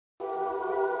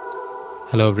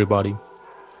Hello, everybody.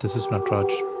 This is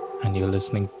Nataraj, and you're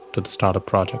listening to the Startup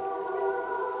Project.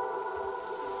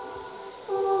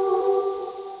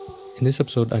 In this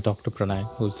episode, I talked to Pranay,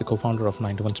 who is the co-founder of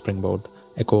 91Springboard,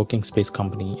 a co-working space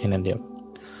company in India.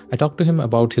 I talked to him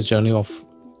about his journey of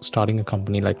starting a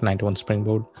company like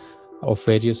 91Springboard, of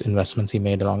various investments he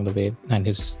made along the way, and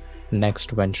his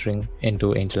next venturing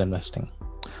into angel investing.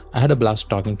 I had a blast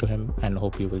talking to him, and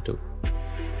hope you will too.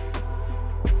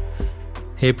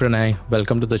 Hey Pranay,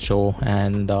 welcome to the show,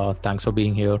 and thanks for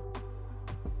being here.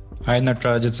 Hi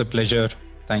Nataraj, it's a pleasure.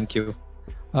 Thank you.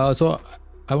 So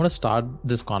I want to start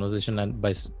this conversation and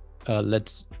by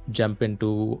let's jump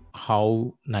into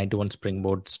how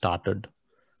 91Springboard started.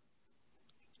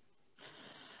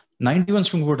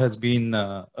 91Springboard has been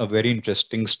a very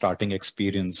interesting starting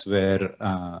experience where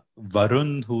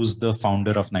Varun, who's the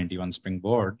founder of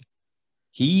 91Springboard,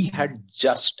 he had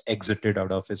just exited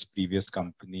out of his previous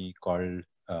company called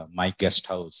My Guest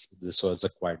House. This was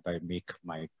acquired by Make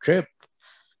My Trip,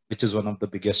 which is one of the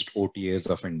biggest OTAs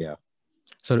of India.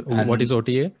 So what is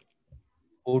OTA?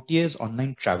 OTA is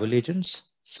online travel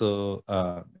agents. So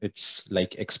it's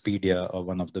like Expedia or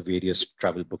one of the various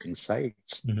travel booking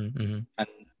sites. And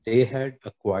they had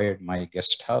acquired My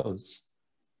Guest House.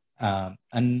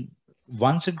 And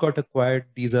once it got acquired,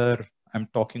 I'm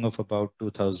talking of about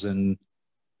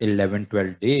 2011,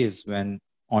 12 days when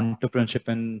entrepreneurship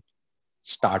and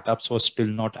startups was still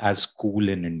not as cool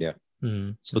in India.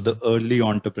 So the early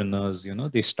entrepreneurs,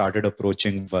 they started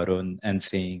approaching Varun and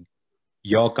saying,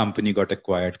 your company got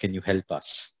acquired. Can you help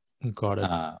us? Got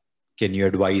it. Can you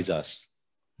advise us?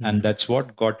 And that's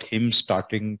what got him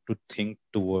starting to think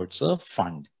towards a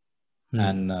fund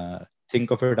and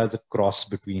think of it as a cross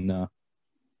between a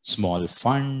small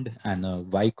fund and a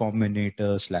Y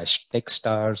Combinator /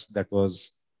 Techstars. That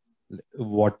was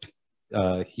what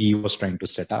he was trying to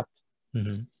set up.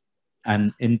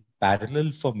 And in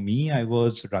parallel for me, I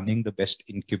was running the best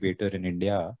incubator in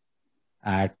India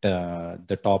at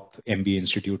the top MBA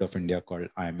Institute of India called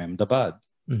IIM Ahmedabad.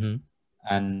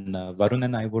 And Varun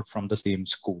and I were from the same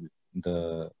school.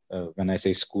 When I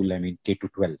say school, I mean K to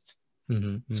 12.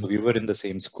 So we were in the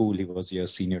same school. He was a year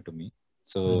senior to me.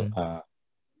 So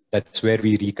that's where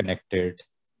we reconnected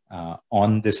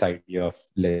on this idea of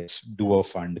let's do a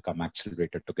fund, come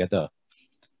accelerate it together.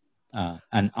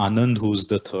 And Anand, who's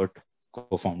the third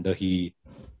co-founder, he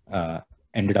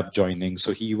ended up joining.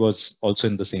 So he was also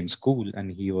in the same school and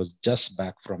he was just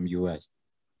back from US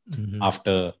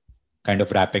after kind of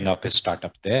wrapping up his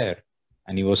startup there.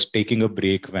 And he was taking a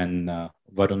break when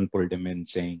Varun pulled him in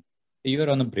saying, hey, you're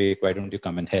on a break, why don't you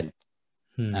come and help?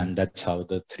 And that's how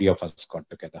the three of us got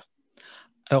together.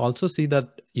 I also see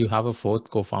that you have a fourth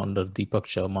co-founder, Deepak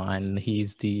Sharma, and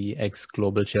he's the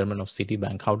ex-global chairman of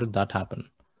Citibank. How did that happen?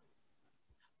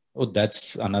 Oh,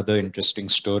 that's another interesting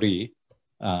story.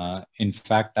 In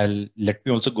fact, let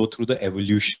me also go through the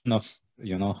evolution of,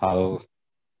 how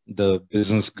the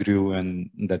business grew, and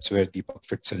that's where Deepak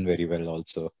fits in very well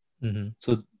also.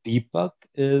 So Deepak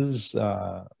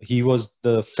he was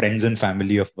the friends and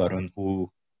family of Varun who,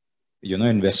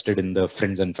 invested in the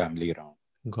friends and family round.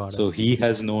 So he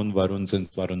has known Varun since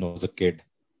Varun was a kid.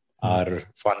 Our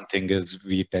fun thing is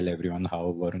we tell everyone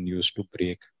how Varun used to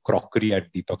break crockery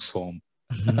at Deepak's home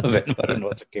when Varun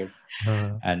was a kid.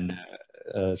 And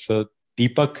so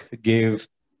Deepak gave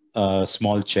a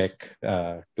small check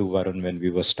to Varun when we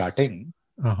were starting.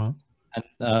 And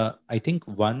I think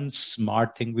one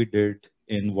smart thing we did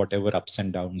in whatever ups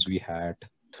and downs we had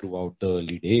throughout the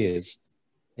early days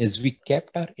is we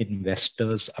kept our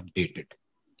investors updated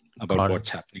about what's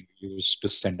happening. We used to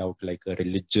send out like a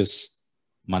religious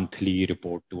monthly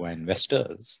report to our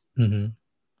investors.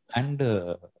 And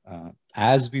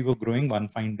as we were growing, one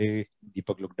fine day,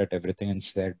 Deepak looked at everything and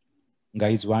said,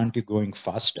 guys, why aren't you going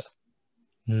faster?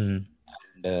 And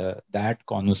that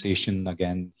conversation,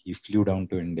 again, he flew down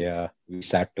to India. We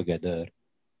sat together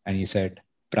and he said,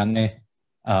 Pranay,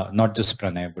 not just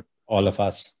Pranay, but all of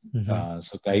us.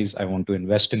 So guys, I want to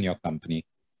invest in your company.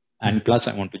 And plus,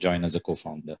 I want to join as a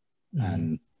co-founder.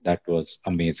 And that was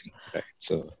amazing, right?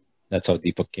 So that's how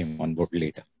Deepak came on board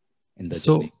later in the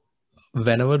journey.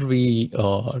 Whenever we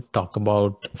talk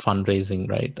about fundraising,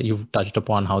 right, you've touched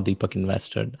upon how Deepak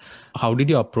invested. How did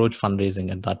you approach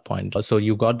fundraising at that point? So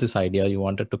you got this idea, you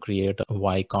wanted to create a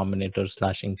Y Combinator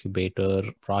 / incubator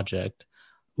project.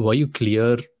 Were you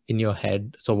clear in your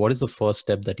head? So what is the first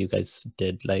step that you guys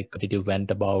did? Like, did you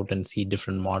went about and see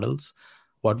different models?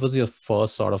 What was your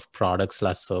first sort of product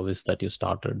 / service that you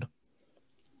started?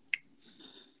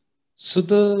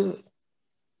 So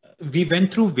we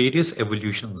went through various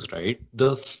evolutions, right?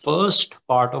 The first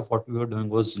part of what we were doing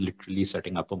was literally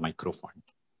setting up a micro fund.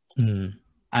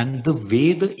 And the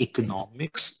way the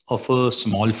economics of a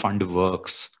small fund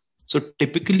works. So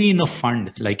typically in a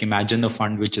fund, like imagine a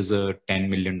fund which is a $10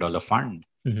 million fund,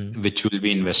 which will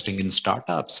be investing in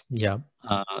startups. Yeah.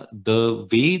 The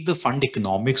way the fund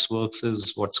economics works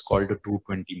is what's called a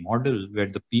 220 model, where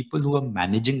the people who are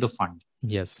managing the fund,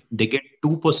 Yes. they get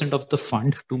 2% of the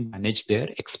fund to manage their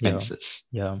Yeah. expenses.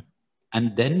 Yeah.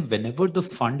 And then whenever the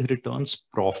fund returns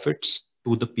profits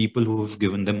to the people who've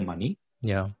given them money,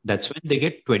 Yeah. that's when they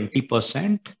get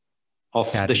 20% of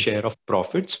the Carry. share of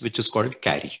profits, which is called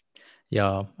carry.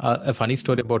 Yeah. A funny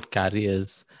story about carry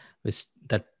is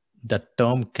that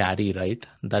term carry, right?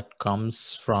 That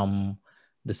comes from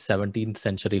the 17th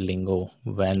century lingo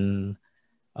when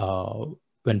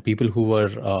people who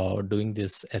were doing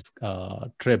this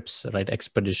trips, right,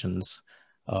 expeditions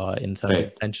in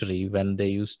 17th century, when they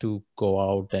used to go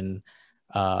out and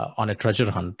on a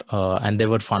treasure hunt, and they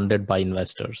were funded by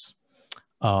investors,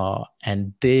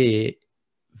 and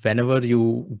whenever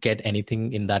you get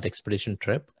anything in that expedition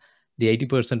trip, the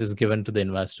 80% is given to the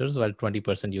investors, while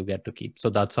 20% you get to keep. So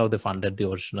that's how they funded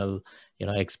the original,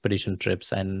 expedition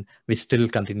trips. And we still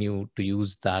continue to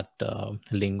use that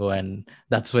lingo. And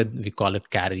that's why we call it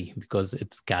carry, because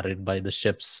it's carried by the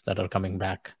ships that are coming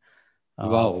back.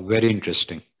 Wow, very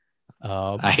interesting.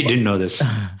 I didn't know this.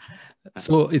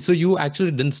 So you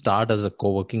actually didn't start as a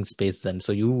co-working space then.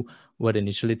 So you were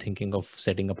initially thinking of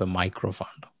setting up a micro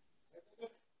fund.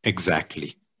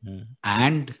 Exactly.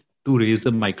 And to raise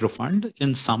the micro fund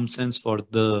in some sense for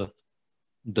the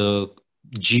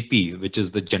GP, which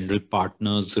is the general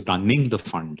partners running the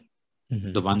fund,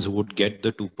 the ones who would get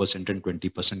the 2% and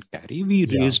 20% carry, we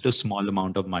raised a small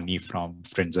amount of money from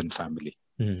friends and family.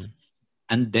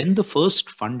 And then the first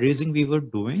fundraising we were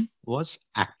doing was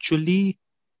actually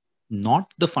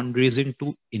not the fundraising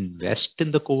to invest in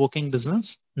the co-working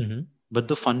business, but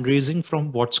the fundraising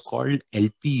from what's called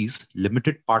LPs,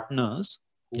 limited partners,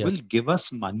 who will give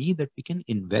us money that we can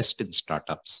invest in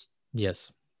startups.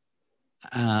 Yes.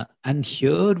 And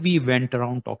here we went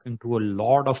around talking to a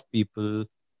lot of people.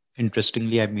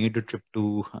 Interestingly, I made a trip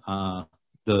to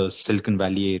the Silicon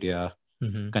Valley area,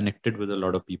 connected with a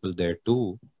lot of people there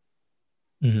too,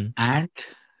 and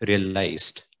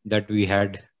realized that we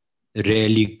had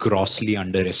really grossly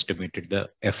underestimated the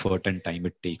effort and time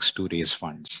it takes to raise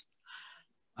funds.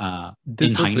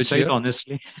 In hindsight,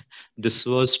 honestly, this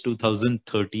was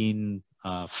 2013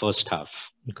 first half.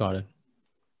 Got it.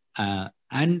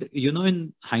 And,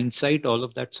 in hindsight, all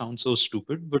of that sounds so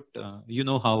stupid, but you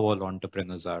know how all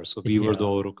entrepreneurs are. So we were the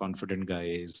overconfident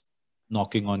guys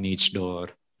knocking on each door.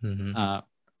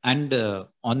 And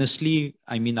honestly,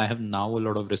 I mean, I have now a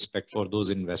lot of respect for those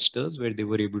investors where they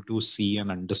were able to see and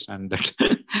understand that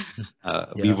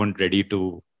we weren't ready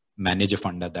to manage a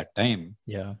fund at that time.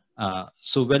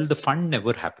 The fund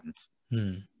never happened.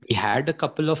 We had a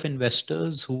couple of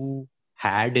investors who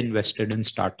had invested in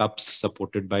startups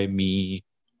supported by me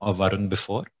or Varun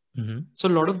before. So a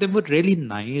lot of them were really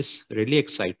nice, really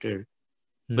excited.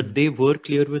 But they were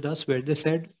clear with us where they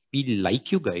said, we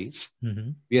like you guys.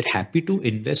 We are happy to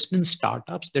invest in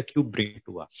startups that you bring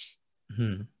to us.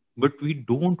 But we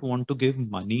don't want to give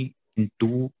money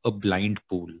into a blind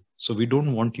pool. So we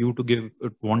don't want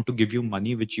to give you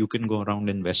money which you can go around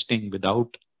investing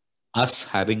without us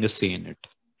having a say in it.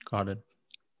 Got it.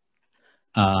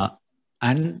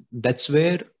 And that's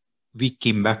where we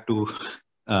came back to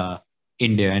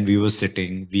India, and we were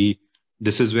sitting.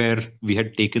 This is where we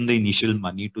had taken the initial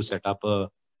money to set up a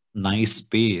nice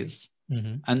space.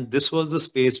 And this was the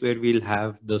space where we'll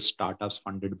have the startups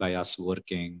funded by us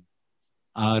working.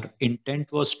 Our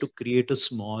intent was to create a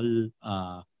small,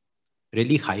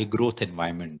 really high growth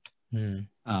environment.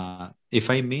 If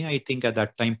I may, I think at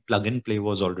that time, plug and play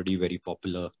was already very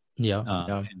popular in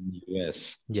the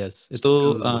US. Yes, it's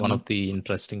still one of the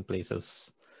interesting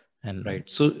places. Right.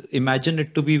 So imagine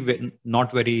it to be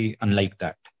not very unlike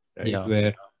that, right?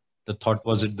 Where the thought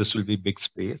was that this will be big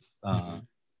space,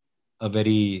 a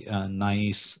very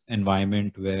nice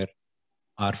environment where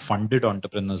our funded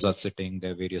entrepreneurs are sitting,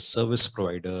 there are various service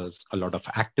providers, a lot of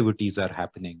activities are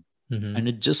happening. And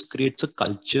it just creates a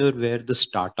culture where the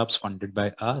startups funded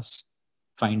by us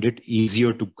find it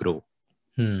easier to grow.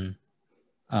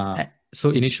 So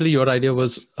initially your idea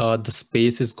was the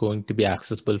space is going to be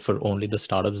accessible for only the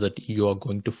startups that you are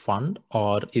going to fund,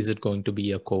 or is it going to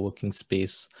be a co-working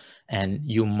space and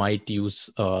you might use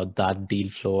that deal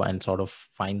flow and sort of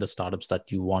find the startups that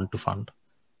you want to fund?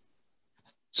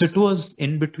 So it was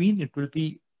in between. It will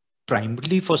be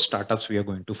primarily for startups we are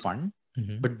going to fund,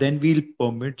 but then we'll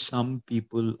permit some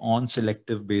people on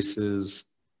selective basis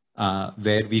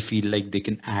where we feel like they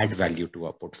can add value to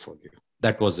our portfolio.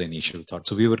 That was the initial thought.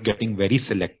 So we were getting very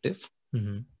selective.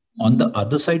 Mm-hmm. On the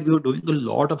other side, we were doing a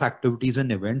lot of activities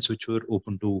and events which were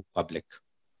open to public.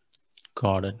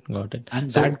 Got it.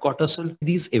 And that got us,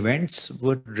 these events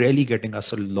were really getting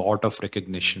us a lot of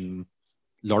recognition,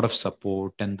 lot of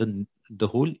support, and the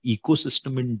whole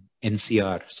ecosystem in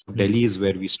NCR. So Delhi is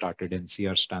where we started.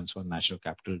 NCR stands for National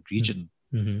Capital Region.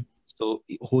 Mm-hmm. So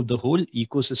the whole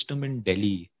ecosystem in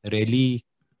Delhi really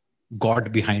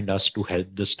got behind us to help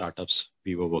the startups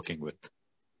we were working with.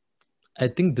 I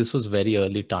think this was very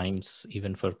early times,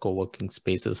 even for co-working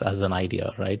spaces as an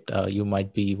idea, right? You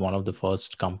might be one of the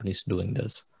first companies doing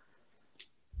this.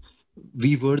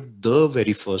 We were the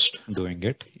very first doing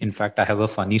it. In fact, I have a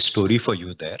funny story for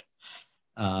you there.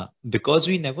 Because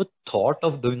we never thought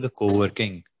of doing a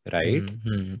co-working, right?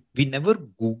 Mm-hmm. We never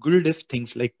Googled if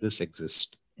things like this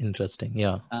exist. Interesting.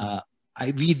 Yeah.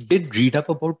 We did read up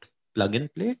about plug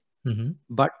and play,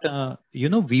 but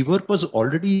WeWork was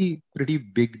already pretty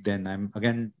big then.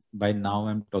 By now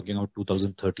I'm talking about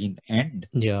 2013 end.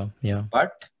 Yeah.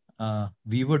 But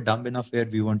we were dumb enough where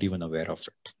we weren't even aware of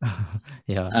it.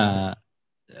 Yeah.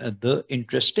 The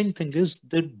interesting thing is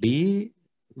the day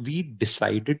we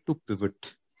decided to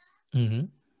pivot,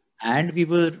 and we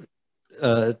were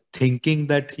thinking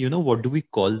that, what do we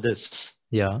call this?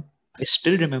 Yeah. I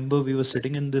still remember we were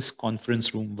sitting in this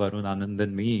conference room, Varun, Anand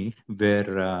and me,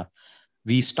 where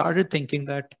we started thinking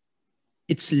that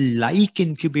it's like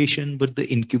incubation, but the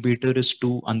incubator is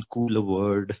too uncool a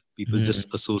word. People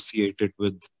just associate it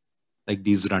with like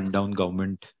these rundown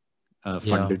government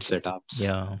funded setups.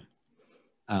 Yeah.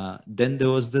 Then there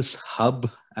was this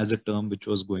hub as a term which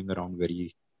was going around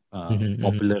very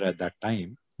popular at that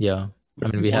time. Yeah.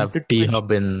 But we have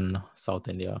T-Hub in South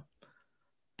India.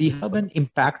 T-Hub and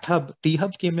Impact Hub.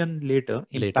 T-Hub came in later.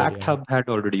 Impact Hub had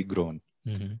already grown.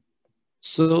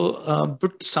 So,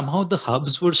 but somehow the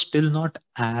hubs were still not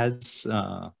as,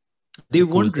 they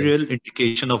weren't real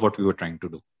indication of what we were trying to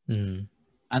do.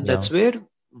 And that's where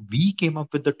we came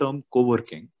up with the term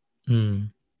co-working.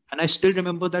 And I still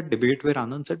remember that debate where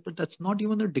Anand said, but that's not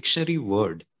even a dictionary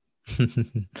word.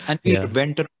 And we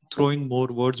went around throwing more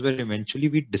words where eventually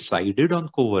we decided on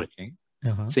co-working,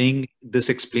 saying this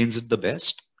explains it the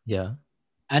best. Yeah.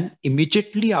 And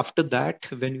immediately after that,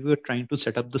 when we were trying to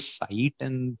set up the site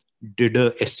and did a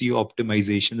SEO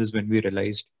optimization, is when we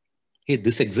realized, hey,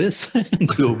 this exists.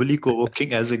 Globally,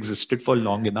 co-working has existed for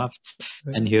long enough.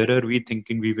 And here are we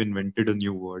thinking we've invented a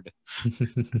new word.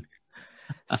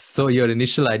 So your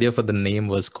initial idea for the name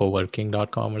was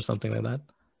coworking.com or something like that?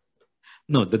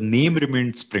 No, the name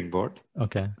remained Springboard.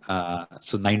 Okay.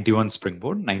 So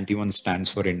 91Springboard. 91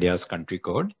 stands for India's country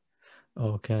code.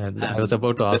 Okay. I was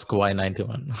about to ask why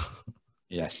 91.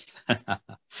 Yes.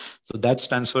 So that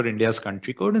stands for India's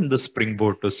country code, and the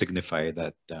springboard to signify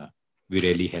that we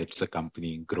really helps the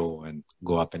company grow and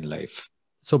go up in life.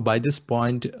 So by this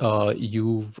point,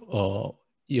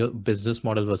 your business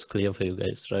model was clear for you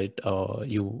guys, right?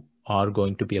 You are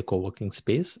going to be a co-working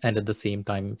space, and at the same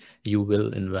time, you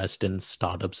will invest in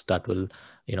startups that will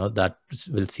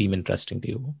seem interesting to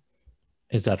you.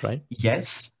 Is that right?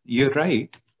 Yes, you're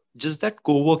right. Just that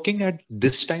co-working at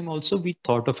this time also, we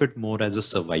thought of it more as a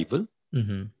survival.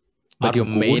 But your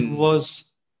main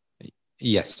was,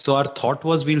 yes. So our thought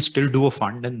was we'll still do a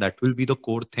fund and that will be the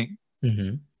core thing.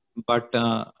 But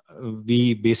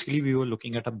we were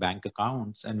looking at our bank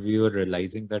accounts and we were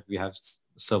realizing that we have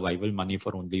survival money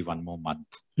for only one more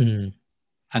month.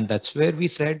 And that's where we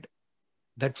said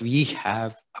that we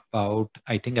have about,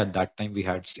 I think at that time we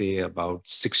had say about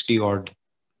 60 odd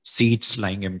seats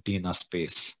lying empty in our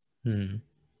space.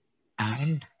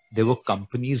 And there were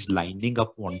companies lining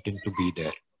up wanting to be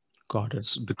there. Got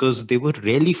it. Because they were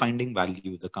really finding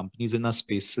value. The companies in our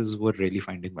spaces were really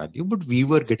finding value, but we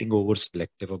were getting over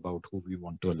selective about who we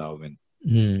want to allow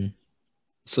in.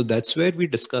 So that's where we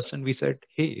discussed and we said,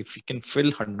 hey, if we can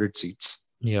fill 100 seats.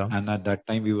 Yeah. And at that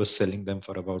time we were selling them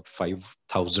for about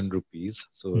 5,000 rupees.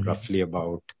 So roughly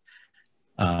about,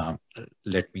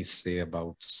 let me say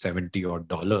about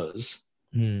 $70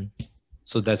 odd.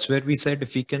 So that's where we said,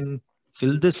 if we can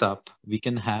fill this up, we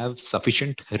can have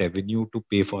sufficient revenue to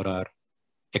pay for our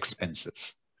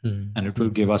expenses. And it will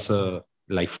give us a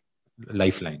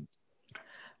lifeline.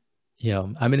 Yeah.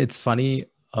 I mean, it's funny,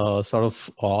 sort of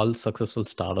all successful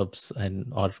startups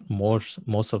or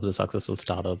most of the successful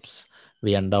startups,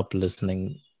 we end up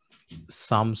listening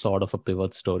some sort of a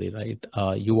pivot story, right?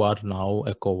 You are now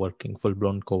a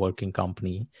full-blown co-working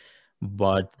company,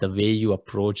 but the way you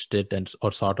approached it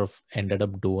or sort of ended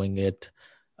up doing it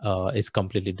is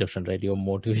completely different, right? Your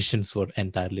motivations were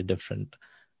entirely different.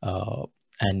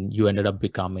 And you ended up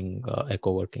becoming a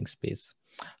co-working space.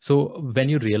 So when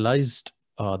you realized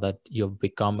that you've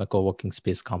become a co-working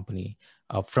space company,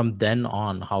 from then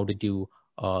on, how did you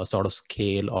sort of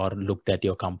scale or looked at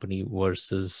your company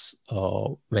versus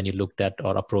when you looked at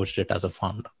or approached it as a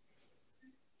fund?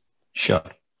 Sure.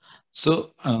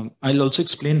 So I'll also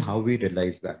explain how we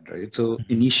realized that, right? So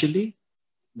initially,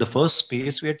 the first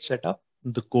space we had set up,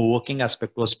 the co-working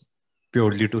aspect was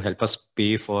purely to help us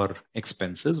pay for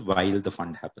expenses while the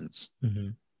fund happens.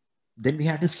 Then we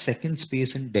had a second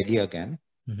space in Delhi again,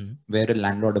 where a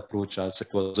landlord approached us.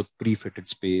 It was a pre-fitted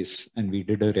space, and we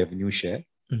did a revenue share,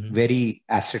 very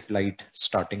asset light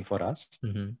starting for us.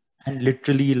 And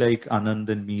literally, like Anand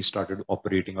and me started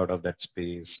operating out of that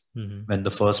space. When the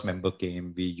first member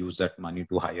came, we used that money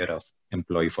to hire an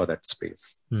employee for that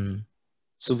space.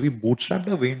 So we bootstrapped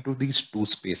our way into these two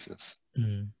spaces.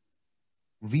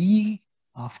 We,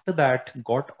 after that,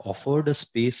 got offered a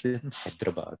space in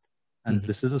Hyderabad. And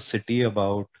this is a city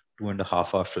about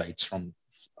 2.5 hour flights from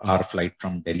our flight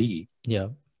from Delhi. Yeah.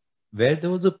 Where there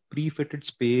was a pre-fitted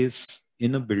space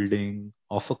in a building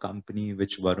of a company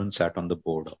which Varun sat on the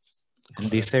board of. And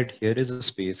they said, here is a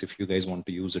space. If you guys want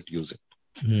to use it, use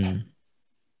it.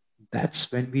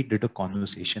 That's when we did a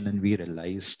conversation and we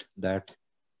realized that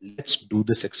let's do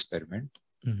this experiment.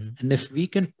 And if we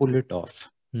can pull it off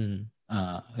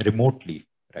remotely,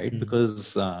 right?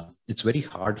 Because it's very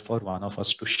hard for one of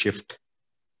us to shift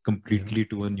completely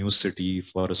to a new city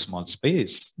for a small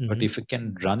space. But if we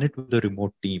can run it with a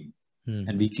remote team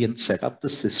and we can set up the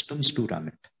systems to run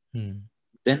it,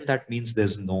 then that means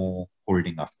there's no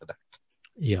holding after that.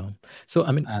 Yeah. So,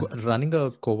 I mean, running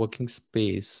a co-working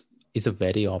space is a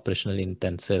very operationally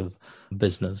intensive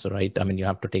business, right? I mean, you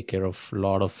have to take care of a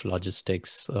lot of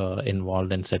logistics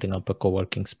involved in setting up a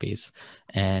co-working space.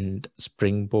 And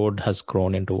Springboard has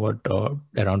grown into what,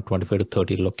 around 25 to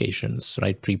 30 locations,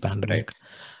 right? Pre-pandemic. Right.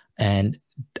 And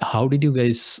how did you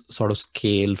guys sort of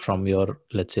scale from your,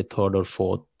 let's say, third or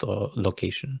fourth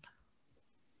location?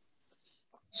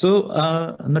 So,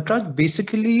 Nataraj,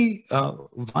 basically,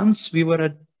 once we were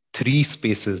at 3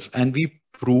 spaces and we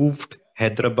proved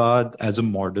Hyderabad as a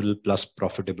model plus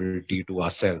profitability to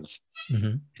ourselves,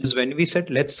 is when we said,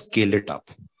 let's scale it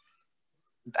up.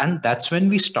 And that's when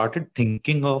we started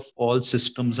thinking of all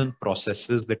systems and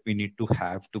processes that we need to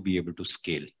have to be able to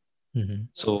scale.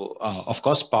 So, of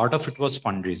course, part of it was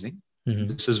fundraising.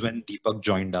 This is when Deepak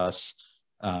joined us.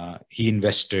 He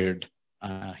invested.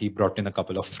 He brought in a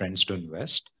couple of friends to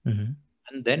invest. And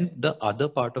then the other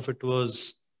part of it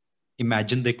was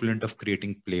imagine the equivalent of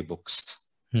creating playbooks.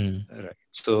 Right.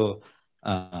 So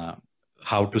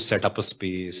how to set up a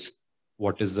space,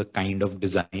 what is the kind of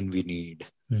design we need,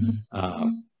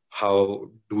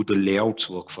 how do the layouts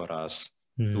work for us,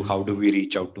 how do we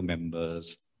reach out to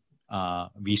members.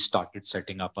 We started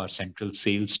setting up our central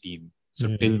sales team.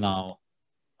 So till now,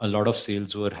 a lot of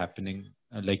sales were happening.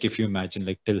 Like if you imagine,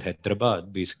 like till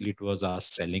Hyderabad, basically it was us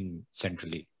selling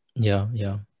centrally. Yeah.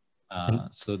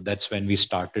 So that's when we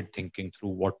started thinking through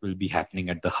what will be happening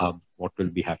at the hub, what will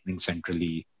be happening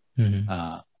centrally.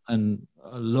 And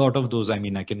a lot of those, I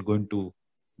mean, I can go into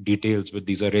details, but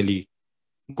these are really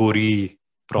gory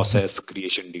process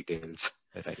creation details,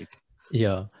 right?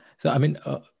 Yeah. So, I mean,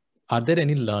 are there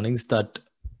any learnings that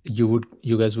you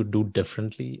guys would do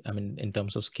differently? I mean, in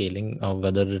terms of scaling, or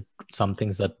whether some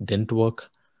things that didn't work?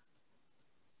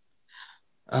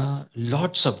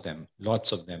 Lots of them.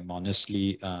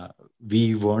 Honestly,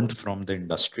 we weren't from the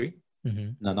industry.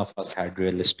 None of us had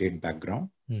real estate background.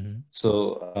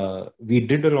 So we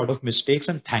did a lot of mistakes,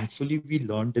 and thankfully we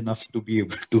learned enough to be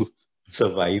able to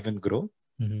survive and grow.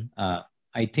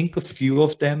 I think a few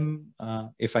of them,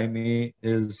 if I may,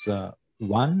 is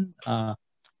one,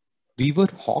 we were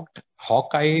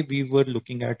Hawkeye, we were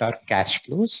looking at our cash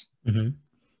flows,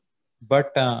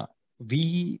 but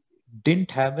we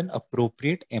didn't have an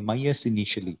appropriate MIS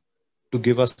initially to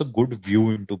give us a good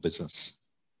view into business.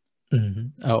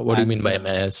 What do you mean by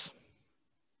MIS?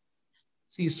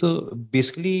 See, so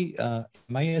basically,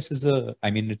 MIS is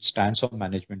it stands for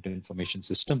Management Information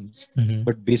Systems,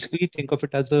 but basically think of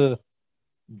it as a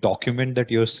document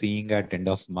that you're seeing at end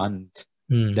of month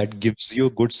that gives you a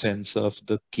good sense of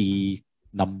the key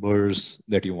numbers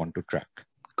that you want to track.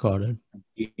 Got it.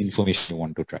 The information you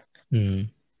want to track.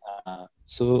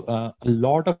 So a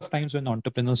lot of times when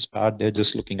entrepreneurs start, they're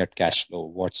just looking at cash flow,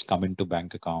 what's come into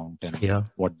bank account and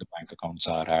what the bank accounts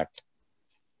are at.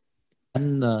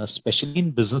 And especially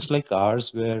in business like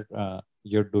ours, where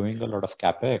you're doing a lot of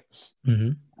CapEx,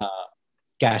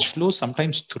 cash flow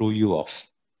sometimes throw you off.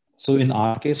 So in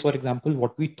our case, for example,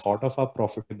 what we thought of our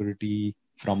profitability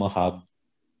from a hub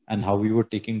and how we were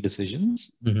taking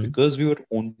decisions, because we were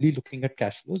only looking at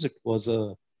cash flows, it was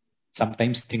a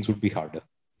sometimes things would be harder.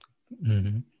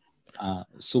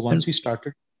 So once we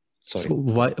started, sorry.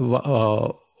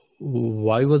 So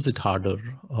why was it harder?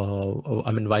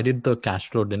 I mean, why did the cash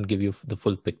flow didn't give you the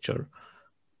full picture?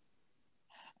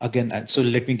 Again, so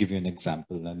let me give you an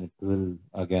example, and it will,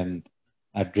 again,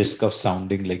 at risk of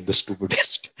sounding like the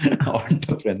stupidest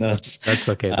entrepreneurs. That's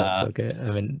okay. That's okay.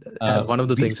 I mean, one of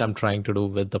the things I'm trying to do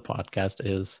with the podcast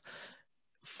is,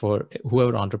 for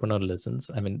whoever entrepreneur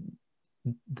listens, I mean,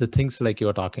 the things like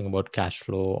you're talking about, cash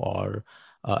flow or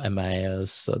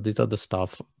MIS, these are the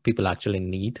stuff people actually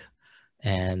need.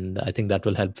 And I think that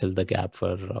will help fill the gap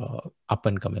for up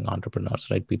and coming entrepreneurs,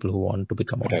 right? People who want to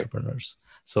become entrepreneurs.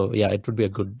 So yeah, it would be a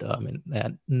good, I mean,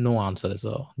 no answer is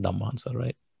a dumb answer,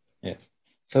 right? Yes.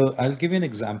 So I'll give you an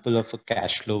example of a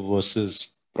cash flow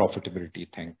versus profitability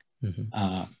thing. When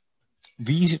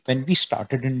we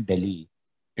started in Delhi,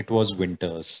 it was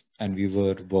winters, and we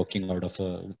were working out of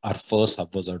our first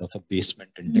hub was out of a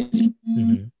basement in Delhi.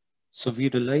 So we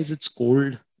realized it's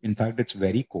cold. In fact, it's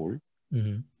very cold.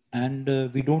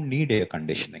 And we don't need air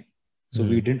conditioning. So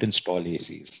we didn't install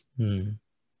ACs.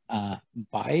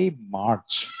 By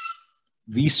March,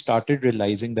 we started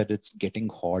realizing that it's getting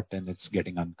hot and it's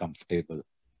getting uncomfortable.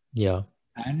 Yeah.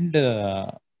 And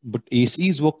but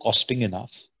ACs were costing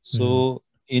enough. So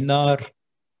in our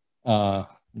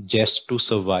just to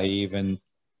survive and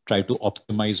try to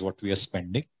optimize what we are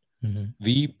spending,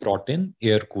 we brought in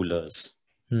air coolers.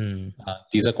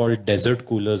 These are called desert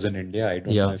coolers in India. I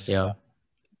don't know if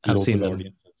global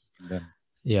audience has seen them.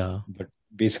 Yeah. But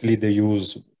basically they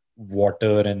use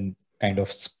water and kind of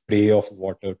spray of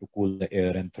water to cool the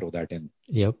air and throw that in.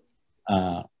 Yep.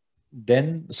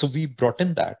 So we brought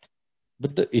in that.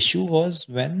 But the issue was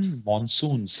when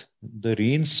monsoons, the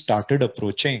rains started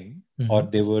approaching, or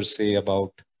they were, say,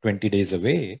 about 20 days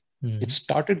away, it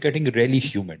started getting really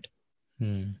humid.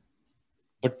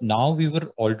 But now we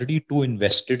were already too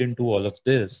invested into all of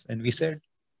this. And we said,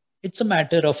 it's a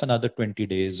matter of another 20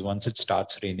 days. Once it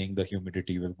starts raining, the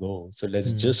humidity will go. So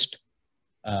let's just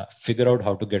figure out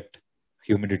how to get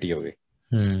humidity away.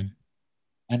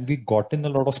 And we got in a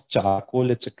lot of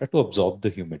charcoal, etc., to absorb the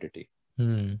humidity.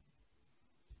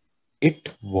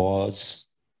 It was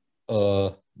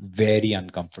a very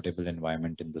uncomfortable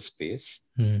environment in the space.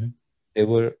 There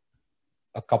were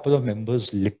a couple of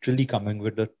members literally coming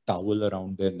with a towel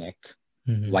around their neck,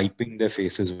 wiping their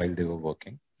faces while they were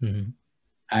working.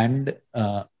 And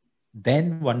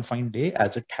then one fine day,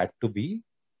 as it had to be,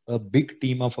 a big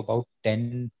team of about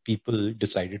 10 people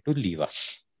decided to leave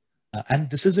us. And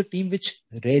this is a team which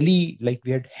really, like,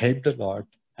 we had helped a lot.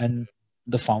 And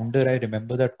the founder, I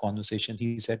remember that conversation,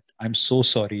 he said, I'm so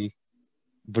sorry,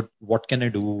 but what can I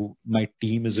do? My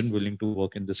team isn't willing to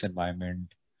work in this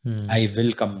environment. I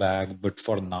will come back, but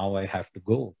for now I have to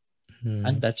go.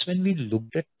 And that's when we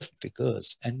looked at the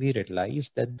figures and we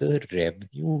realized that the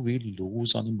revenue we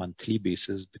lose on a monthly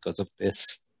basis because of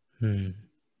this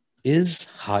is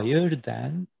higher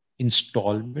than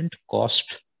installment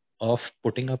cost of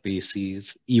putting up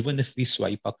ACs, even if we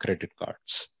swipe our credit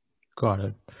cards. Got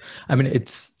it. I mean,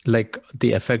 it's like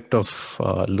the effect of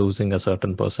losing a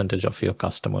certain percentage of your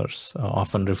customers,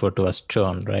 often referred to as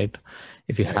churn, right?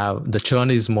 If you have the churn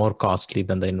is more costly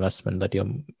than the investment that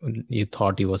you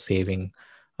thought you were saving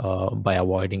by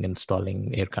avoiding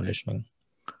installing air conditioning.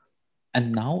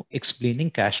 And now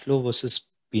explaining cash flow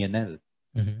versus P&L,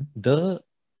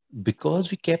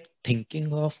 because we kept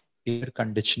thinking of air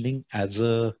conditioning as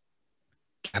a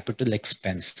capital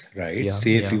expense, right?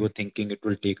 If we were thinking it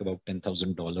will take about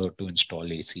 $10,000 to install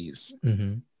ACs,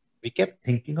 we kept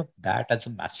thinking of that as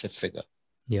a massive figure.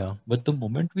 Yeah. But the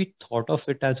moment we thought of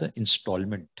it as an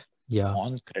installment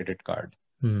on credit card,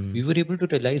 we were able to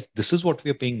realize this is what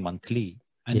we are paying monthly.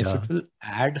 And if it will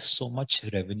add so much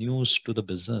revenues to the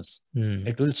business,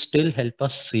 it will still help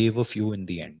us save a few in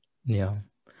the end. Yeah.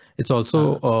 It's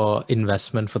also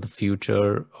investment for the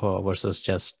future versus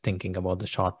just thinking about the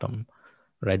short term,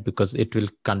 right? Because it will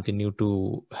continue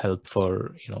to help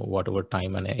for, whatever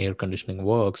time an air conditioning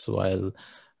works, while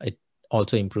it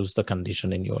also improves the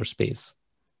condition in your space.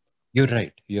 You're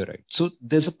right. So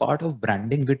there's a part of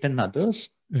branding it and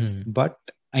others, but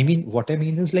I mean, what I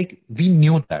mean is, like, we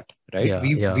knew that, right?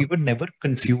 We were never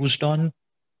confused on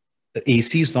the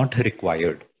AC is not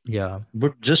required. Yeah.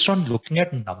 But just on looking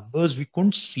at numbers, we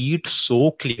couldn't see it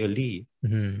so clearly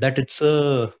that it's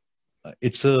a,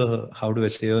 how do I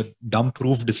say, a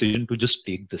dumb-proof decision to just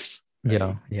take this.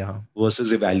 Right? Yeah.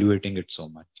 Versus evaluating it so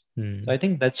much. So I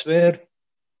think that's where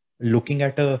looking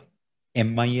at a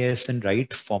MIS and right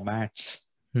formats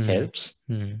helps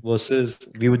versus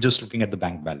we were just looking at the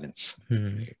bank balance.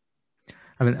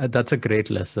 I mean, that's a great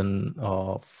lesson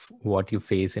of what you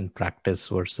face in practice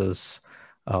versus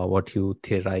what you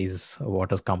theorize,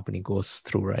 what a company goes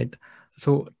through, right?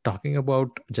 So talking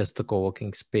about just the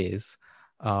co-working space,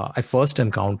 I first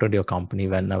encountered your company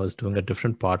when I was doing a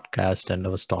different podcast and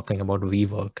I was talking about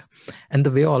WeWork. And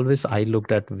the way always I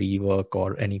looked at WeWork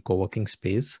or any co-working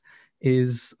space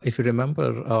is, if you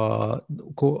remember,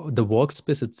 the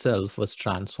workspace itself was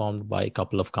transformed by a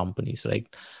couple of companies, right?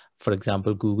 For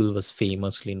example, Google was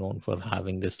famously known for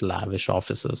having this lavish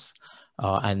offices.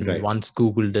 And Right. once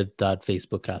Google did that,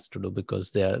 Facebook has to do,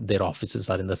 because their offices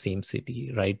are in the same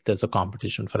city, right? There's a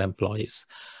competition for employees.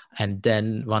 And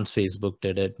then once Facebook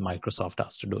did it, Microsoft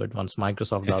has to do it. Once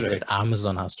Microsoft does Right. it,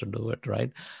 Amazon has to do it,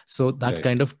 right? So that Right.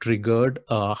 kind of triggered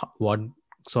what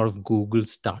sort of Google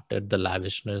started the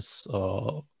lavishness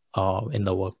in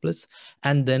the workplace,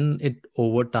 and then it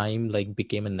over time like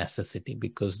became a necessity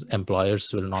because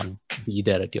employers will not be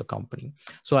there at your company.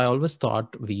 So I always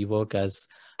thought WeWork as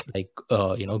like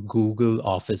Google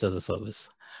Office as a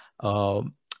service.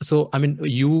 So I mean,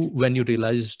 when you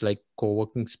realized like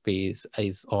co-working space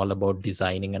is all about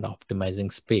designing and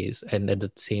optimizing space, and at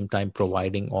the same time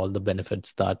providing all the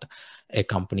benefits that a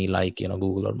company like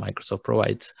Google or Microsoft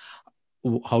provides,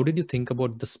 how did you think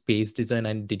about the space design,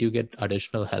 and did you get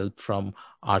additional help from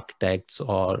architects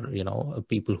or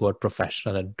people who are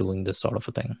professional at doing this sort of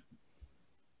a thing?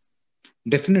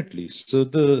 Definitely. So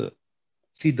the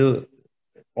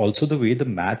also the way the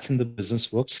maths in the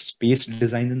business works, space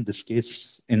design in this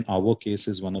case, in our case,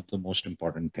 is one of the most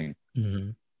important thing. Mm-hmm.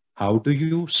 How do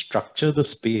you structure the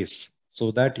space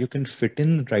so that you can fit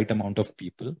in right amount of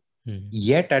people,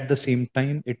 yet at the same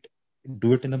time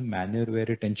do it in a manner where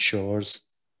it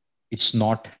ensures it's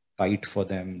not tight for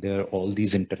them. There are all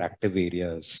these interactive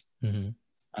areas.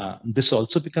 Mm-hmm. This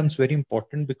also becomes very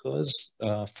important because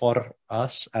for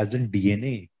us as in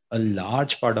DNA, a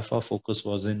large part of our focus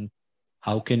was in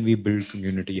how can we build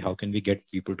community, how can we get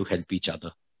people to help each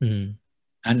other, Mm-hmm.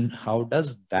 and how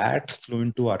does that flow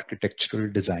into architectural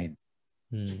design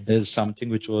is something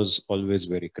which was always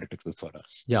very critical for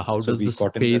us. Yeah, how So does we the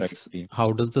got in the right space how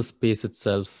teams. does the space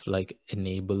itself like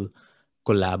enable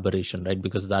collaboration, right?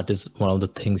 Because that is one of the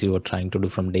things you were trying to do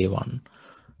from day one.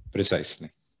 Precisely.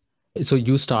 So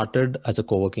you started as a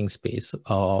co-working space,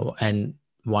 and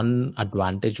one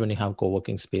advantage when you have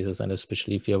co-working spaces, and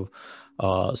especially if you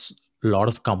have a lot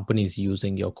of companies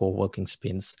using your co-working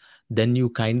space, then you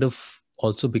kind of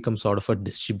also become sort of a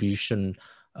distribution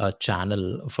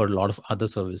channel for a lot of other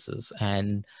services.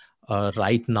 And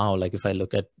right now, like if I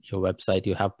look at your website,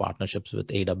 you have partnerships with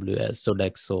AWS,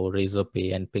 Sodexo,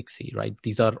 Razorpay, and Pixie, right?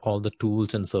 These are all the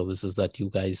tools and services that you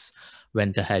guys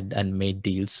went ahead and made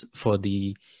deals for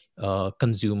the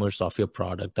consumers of your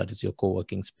product, that is your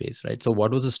co-working space, right? So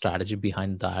what was the strategy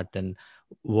behind that, and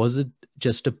was it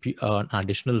just an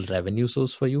additional revenue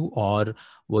source for you, or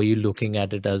were you looking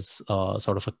at it as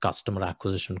sort of a customer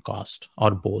acquisition cost,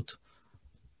 or both?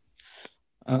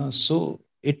 So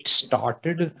it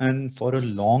started, and for a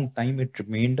long time, it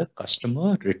remained a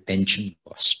customer retention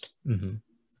cost, Mm-hmm.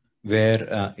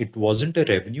 where it wasn't a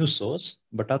revenue source,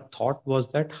 but our thought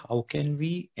was that how can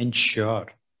we ensure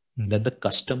that Mm-hmm. the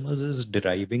customers is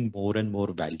deriving more and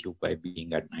more value by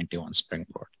being at 91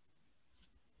 Springboard.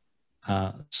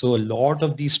 So a lot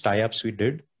of these tie-ups we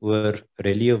did were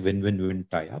really a win-win-win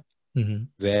tie-up, Mm-hmm.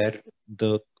 where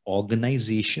the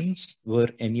organizations were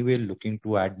anyway looking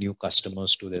to add new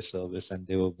customers to their service, and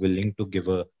they were willing to give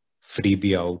a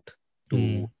freebie out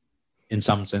to, in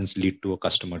some sense, lead to a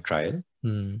customer trial.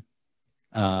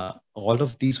 Mm-hmm. All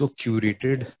of these were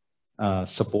curated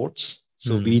supports.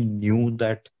 So Mm-hmm. we knew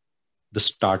that the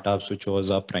startups, which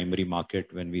was our primary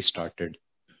market when we started,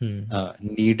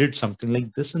 needed something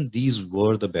like this, and these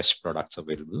were the best products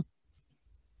available.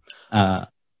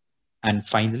 And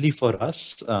finally, for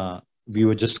us, we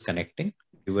were just connecting,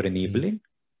 we were enabling,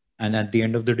 and at the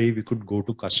end of the day, we could go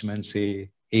to customer and say,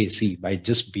 "Hey, see, by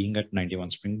just being at 91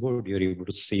 Springboard, you're able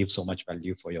to save so much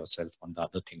value for yourself on the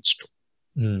other things too."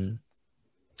 Mm.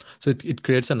 So it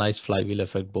creates a nice flywheel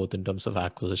effect, both in terms of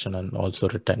acquisition and also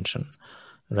retention,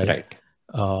 right? Right.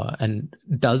 And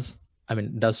does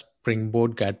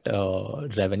Springboard get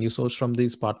revenue source from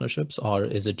these partnerships, or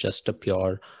is it just a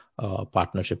pure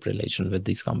partnership relation with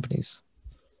these companies?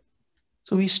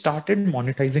 So we started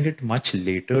monetizing it much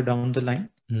later down the line.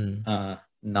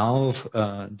 Now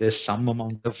there's some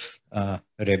amount of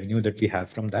revenue that we have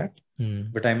from that,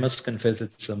 but I must confess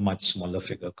it's a much smaller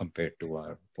figure compared to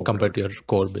our Compared to your revenue.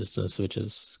 core business, which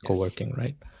is Yes. co-working,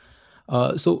 right?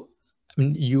 So I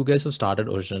mean, you guys have started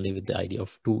originally with the idea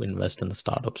of to invest in the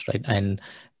startups, right? And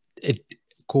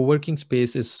co-working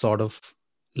space is sort of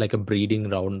like a breeding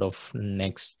round of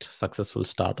next successful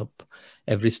startup.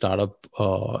 Every startup,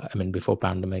 before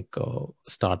pandemic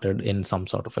started in some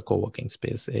sort of a co-working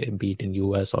space, be it in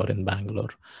US or in Bangalore.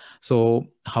 So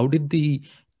how did the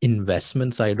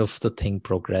investment side of the thing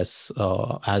progress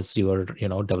as you were,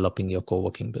 developing your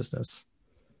co-working business?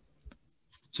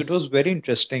 So it was very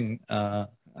interesting.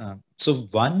 So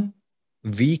one,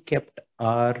 we kept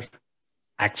our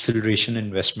acceleration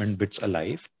investment bits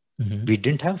alive. Mm-hmm. We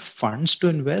didn't have funds to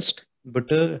invest,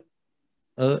 but a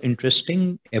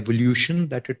interesting evolution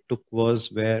that it took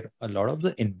was where a lot of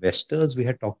the investors we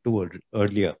had talked to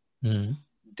earlier, Mm-hmm.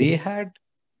 they had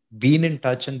been in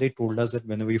touch and they told us that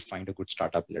whenever you find a good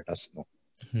startup, let us know.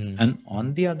 Mm-hmm. And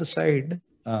on the other side,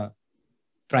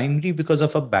 primarily because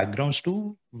of our backgrounds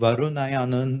too, Varun, I,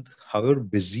 Anand, however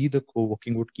busy the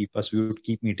co-working would keep us, we would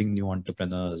keep meeting new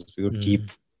entrepreneurs, we would keep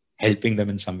helping them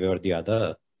in some way or the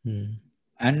other. Mm-hmm.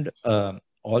 And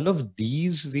all of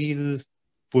these will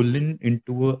pull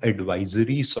into a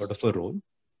advisory sort of a role.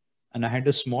 And I had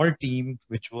a small team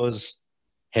which was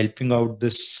helping out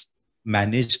this,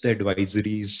 manage the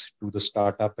advisories to the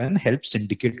startup and help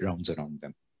syndicate rounds around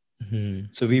them. Mm-hmm.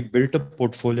 So we built a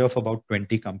portfolio of about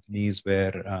 20 companies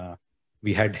where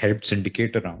we had helped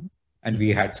syndicate around, and we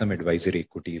had some advisory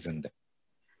equities in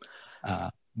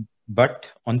them.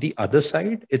 But on the other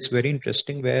side, it's very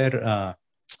interesting where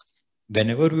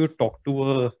whenever we would talk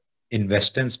to a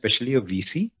investor, especially a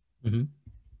VC, Mm-hmm.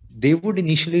 they would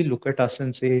initially look at us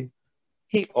and say,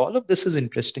 hey, all of this is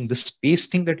interesting. The space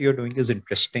thing that you're doing is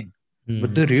interesting.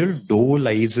 But the real dough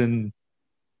lies in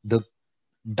the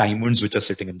diamonds which are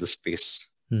sitting in the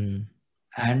space.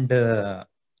 And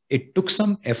it took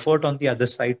some effort on the other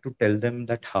side to tell them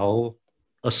that how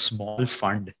a small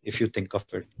fund, if you think of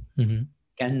it,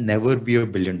 can never be a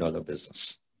 $1 billion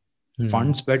business.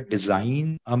 Funds by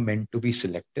design are meant to be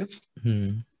selective.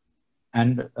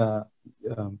 And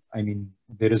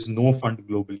there is no fund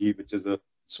globally which is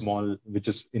which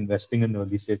is investing in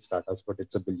early stage startups, but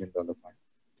it's a $1 billion fund.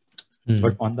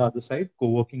 But on the other side,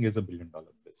 co-working is a $1 billion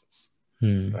business,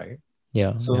 right?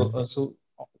 Yeah. So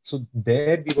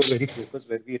there we were very focused,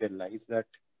 where we realized that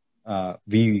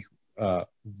we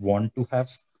want to have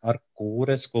our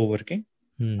core as co-working,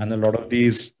 and a lot of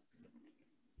these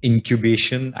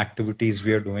incubation activities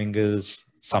we are doing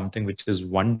is something which is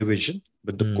one division,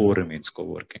 but the core remains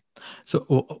co-working.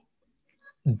 So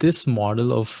this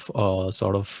model of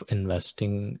sort of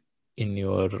investing in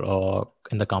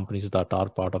in the companies that are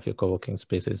part of your co-working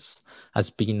spaces has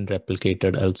been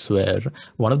replicated elsewhere.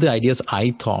 One of the ideas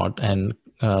I thought, and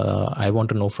I want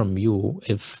to know from you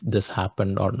if this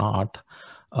happened or not,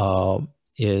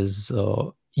 is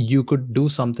you could do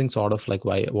something sort of like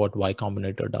what Y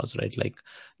Combinator does, right? Like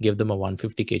give them a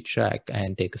 150K check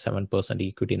and take a 7%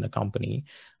 equity in the company.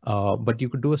 But you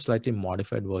could do a slightly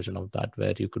modified version of that,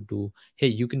 where you could do, hey,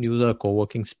 you can use a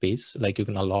co-working space, like you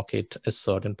can allocate a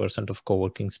certain percent of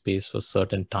co-working space for a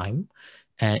certain time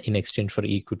and in exchange for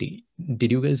equity.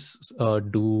 Did you guys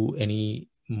do any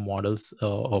models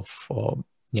of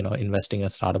investing a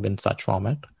startup in such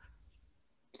format?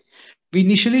 We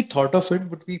initially thought of it,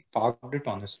 but we parked it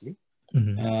honestly.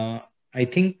 I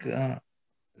think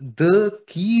the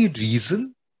key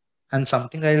reason, and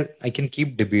something I can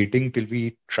keep debating till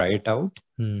we try it out,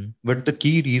 but the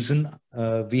key reason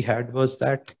we had was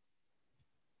that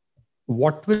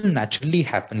what will naturally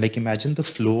happen, like imagine the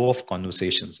flow of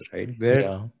conversations, right?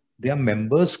 Where there are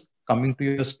members coming to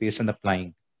your space and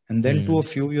applying. And then to a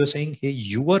few, you're saying, hey,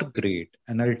 you are great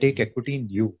and I'll take equity in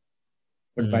you.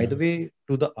 But by the way,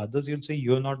 to the others, you'll say,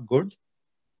 you're not good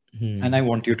and I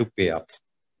want you to pay up.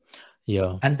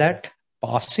 Yeah. And that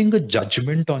passing a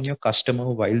judgment on your customer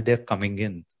while they're coming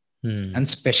in, and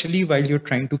especially while you're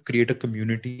trying to create a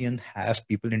community and have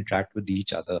people interact with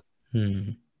each other,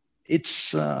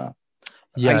 it's...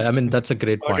 that's a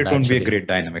great point. It won't be a great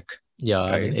dynamic. Yeah,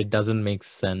 right? I mean, it doesn't make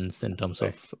sense in terms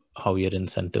of how your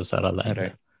incentives are aligned.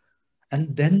 Right.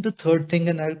 And then the third thing,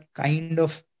 and I'll kind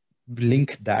of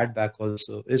link that back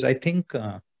also, is I think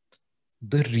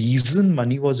the reason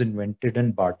money was invented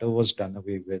and barter was done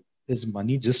away with is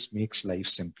money just makes life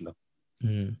simpler.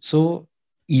 So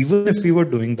even if we were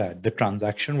doing that, the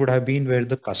transaction would have been where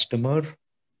the customer,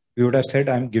 we would have said,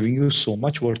 I'm giving you so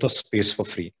much worth of space for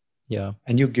free. Yeah.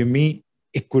 And you give me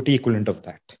equity equivalent of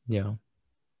that. Yeah.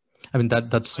 I mean,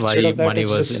 that's so why that, money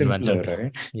was simpler, invented.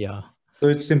 Right? Yeah. So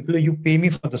it's simpler. You pay me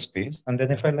for the space, and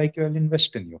then if I like you, I'll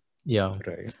invest in you. Yeah.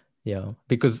 Right. Yeah.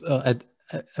 Because I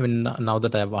mean, now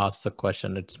that I've asked the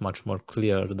question, it's much more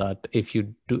clear that if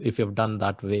you've done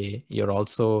that way, you're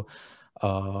also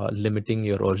limiting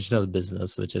your original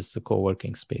business, which is the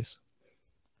co-working space.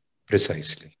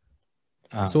 Precisely.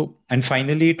 And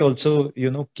finally, it also,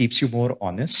 keeps you more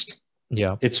honest.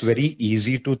 Yeah. It's very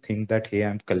easy to think that, hey,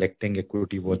 I'm collecting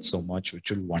equity worth so much,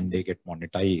 which will one day get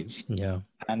monetized,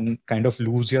 and kind of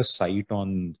lose your sight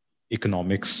on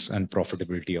economics and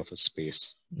profitability of a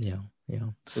space. Yeah.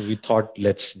 So we thought,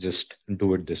 let's just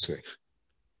do it this way.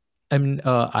 I mean,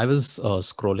 I was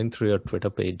scrolling through your Twitter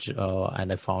page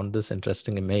and I found this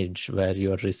interesting image where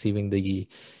you're receiving the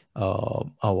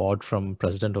award from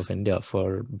President of India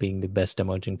for being the best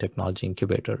emerging technology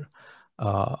incubator.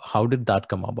 How did that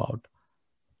come about?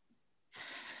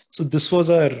 So this was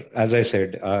as I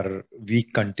said, we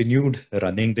continued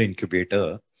running the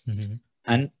incubator. Mm-hmm.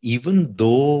 And even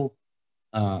though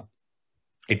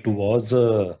it was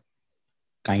a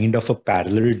kind of a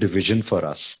parallel division for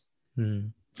us,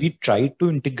 we tried to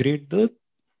integrate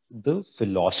the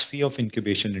philosophy of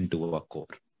incubation into our core.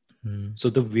 So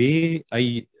the way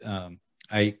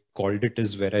I called it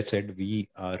is where I said we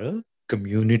are a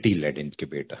community-led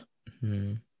incubator.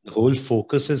 The whole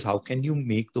focus is how can you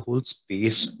make the whole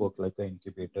space work like an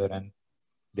incubator, and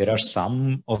there are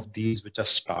some of these which are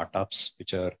startups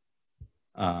which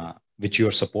you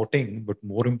are supporting, but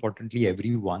more importantly,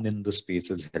 everyone in the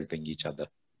space is helping each other.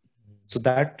 So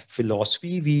that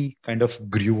philosophy we kind of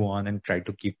grew on and tried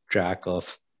to keep track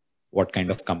of what kind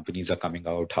of companies are coming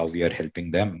out, how we are helping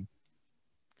them.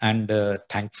 And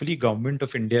thankfully, Government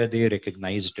of India, they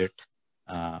recognized it.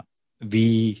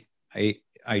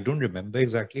 I don't remember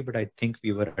exactly, but I think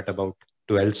we were at about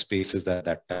 12 spaces at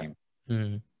that time.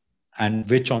 And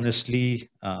which honestly,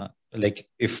 like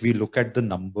if we look at the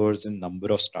numbers and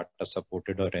number of startups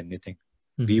supported or anything,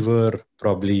 we were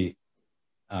probably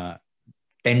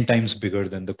 10 times bigger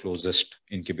than the closest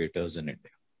incubators in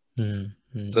India.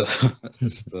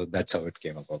 So that's how it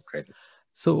came about, right?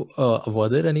 So were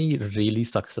there any really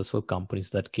successful companies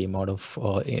that came out of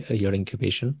your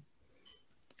incubation?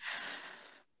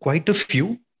 Quite a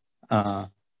few.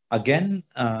 Again,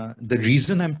 the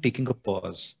reason I'm taking a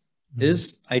pause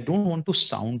is I don't want to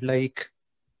sound like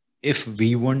if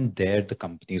we weren't there, the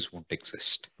companies won't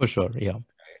exist. For sure, yeah.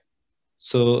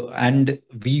 So, and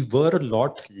we were a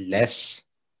lot less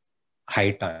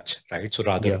high touch, right? So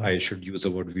rather, I should use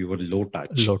the word, we were low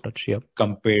touch. Low touch, yeah.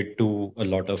 Compared to a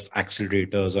lot of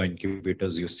accelerators or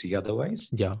incubators you see otherwise.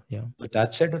 Yeah. But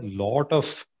that said, a lot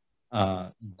of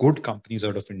good companies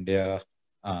out of India,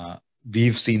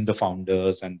 we've seen the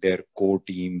founders and their core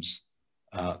teams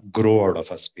grow out of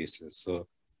our spaces. So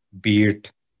be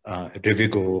it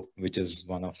Rivigo, which is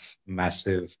one of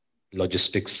massive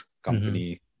logistics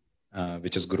company,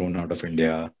 which has grown out of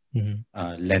India,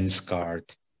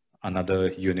 Lenskart,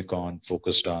 another unicorn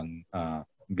focused on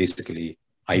basically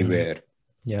eyewear.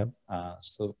 Yeah.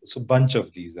 So bunch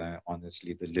of these,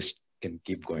 honestly, the list can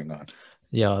keep going on.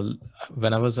 Yeah.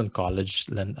 When I was in college,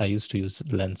 I used to use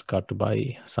Lenskart to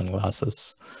buy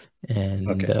sunglasses.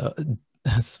 And the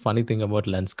funny thing about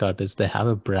Lenskart is they have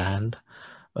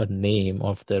a name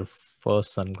of their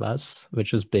first sunglass,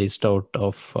 which was based out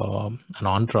of an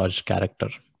Entourage character,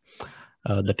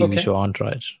 the TV show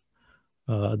Entourage.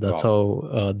 That's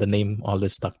how the name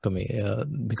always stuck to me,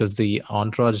 because the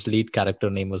Entourage lead character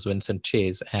name was Vincent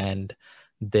Chase, and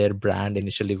their brand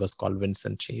initially was called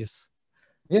Vincent Chase.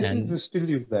 Yes, and they still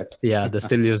use that. Yeah, they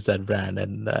still use that brand,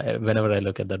 and whenever I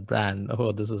look at that brand,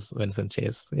 oh, this is Vincent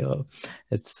Chase.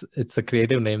 It's a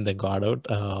creative name they got out,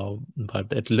 but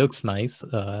it looks nice,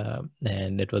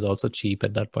 and it was also cheap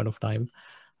at that point of time.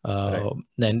 And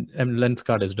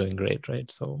Lenskart is doing great,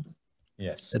 right? So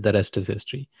yes, the rest is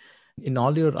history. In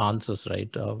all your answers, right,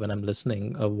 when I'm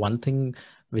listening, one thing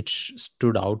which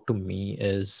stood out to me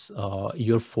is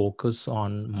your focus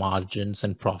on margins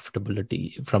and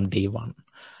profitability from day one.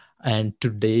 And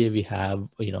today we have,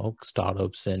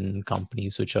 startups and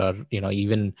companies which are,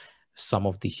 even some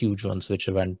of the huge ones which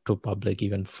went to public,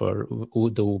 even for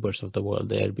the Ubers of the world,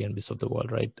 the Airbnbs of the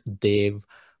world, right? They've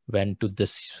went to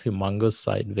this humongous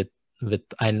side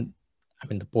and I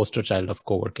mean, the poster child of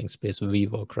co-working space,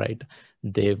 WeWork, right?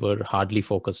 They were hardly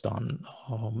focused on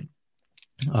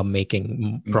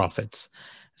making profits.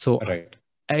 So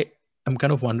I'm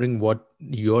kind of wondering what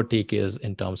your take is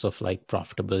in terms of like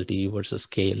profitability versus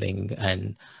scaling,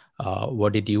 and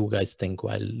what did you guys think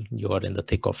while you are in the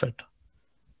thick of it?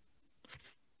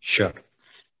 Sure.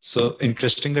 So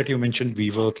interesting that you mentioned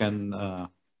WeWork, and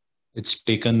it's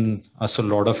taken us a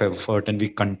lot of effort, and we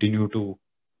continue to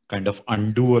kind of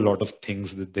undo a lot of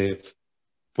things that they've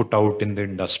put out in the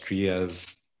industry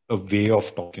as a way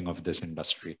of talking of this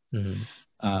industry.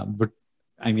 But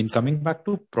I mean, coming back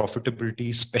to profitability,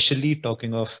 especially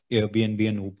talking of Airbnb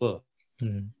and Uber,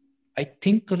 I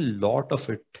think a lot of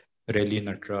it really,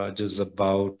 Nataraj, is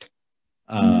about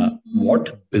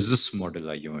what business model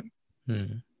are you in?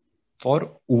 Mm.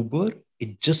 For Uber,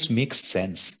 it just makes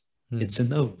sense. It's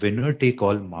in a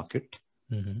winner-take-all market.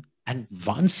 And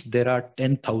once there are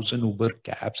 10,000 Uber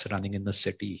cabs running in the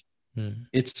city,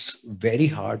 it's very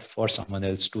hard for someone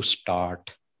else to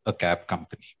start a cab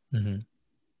company.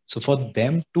 So for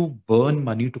them to burn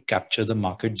money to capture the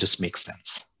market just makes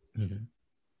sense.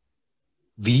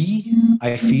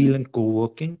 I feel in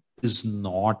co-working is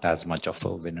not as much of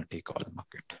a winner-take-all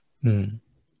market.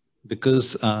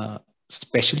 Because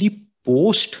especially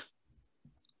post-COVID,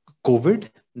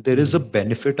 there is a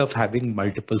benefit of having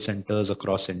multiple centers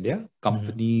across India.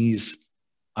 Companies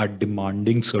are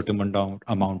demanding certain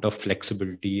amount of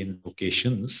flexibility in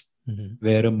locations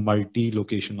where a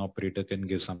multi-location operator can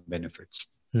give some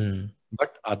benefits.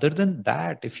 But other than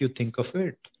that, if you think of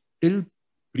it, till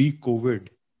pre-COVID,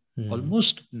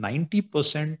 almost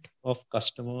 90% of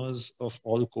customers of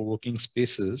all co-working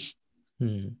spaces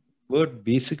were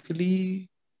basically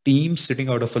teams sitting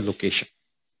out of a location.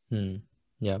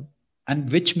 Yeah.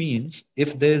 And which means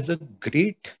if there's a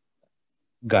great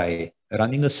guy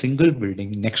running a single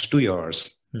building next to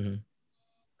yours,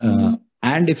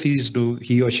 and if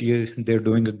he or she, they're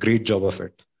doing a great job of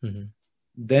it,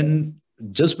 then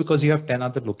just because you have 10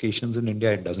 other locations in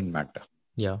India, it doesn't matter.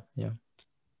 Yeah.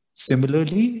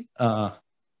 Similarly,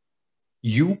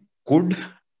 you could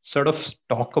sort of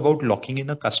talk about locking in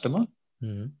a customer,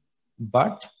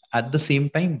 but at the same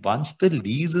time, once the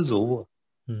lease is over,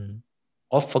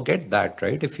 or forget that,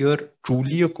 right? If you're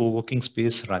truly a co-working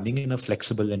space running in a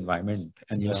flexible environment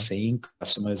and you're saying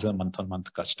customer is a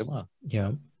month-on-month customer,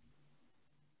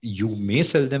 you may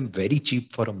sell them very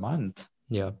cheap for a month,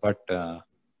 but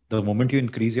the moment you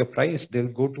increase your price, they'll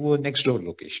go to a next door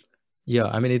location. Yeah,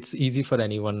 I mean, it's easy for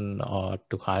anyone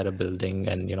to hire a building,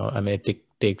 and it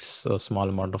takes a small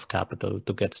amount of capital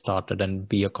to get started and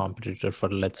be a competitor for,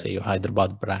 let's say, a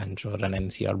Hyderabad branch or an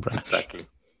NCR branch. Exactly.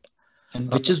 And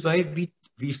which is why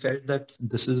we felt that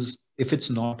this is, if it's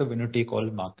not a winner take all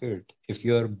market, if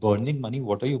you're burning money,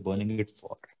 what are you burning it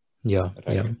for? Yeah,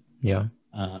 right? Yeah.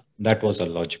 That was a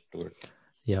logic to it.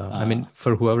 Yeah, I mean,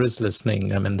 for whoever is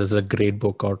listening, I mean, there's a great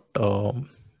book out on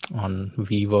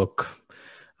WeWork.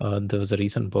 There was a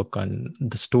recent book, and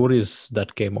the stories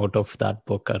that came out of that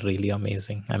book are really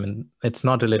amazing. I mean, it's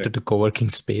not related to co-working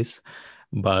space,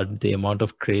 but the amount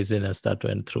of craziness that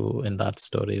went through in that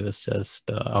story was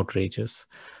just outrageous.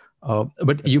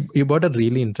 But you brought a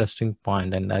really interesting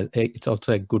point, and it's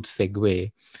also a good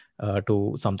segue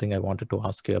to something I wanted to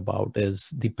ask you about,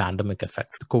 is the pandemic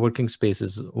effect. The co-working space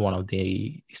is one of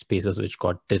the spaces which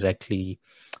got directly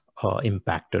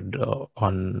impacted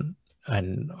on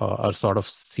and are sort of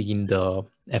seen the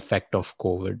effect of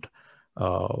COVID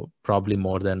probably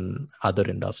more than other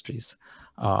industries.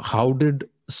 How did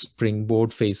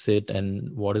Springboard face it,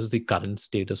 and what is the current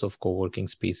status of co-working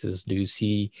spaces? Do you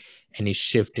see any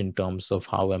shift in terms of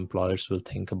how employers will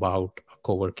think about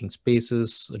co-working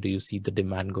spaces? Do you see the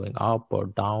demand going up or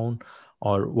down,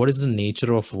 or what is the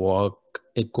nature of work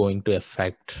going to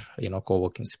affect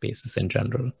co-working spaces in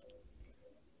general?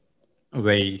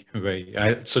 Very.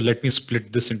 So let me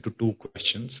split this into two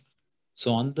questions.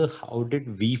 So on the how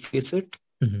did we face it?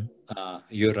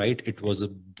 You're right. It was a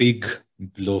big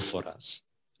blow for us,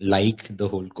 like the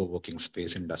whole co-working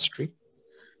space industry.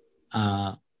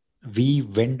 We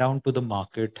went down to the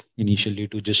market initially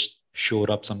to just shore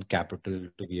up some capital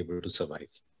to be able to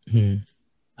survive.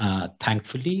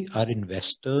 Thankfully, our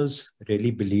investors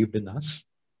really believed in us,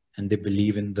 and they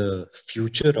believe in the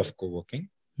future of co-working.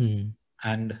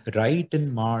 And right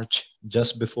in March,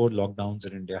 just before lockdowns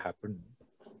in India happened,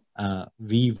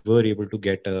 we were able to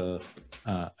get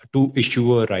two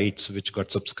issuer rights which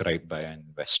got subscribed by our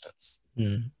investors.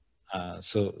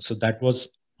 So that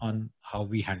was on how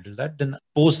we handled that. Then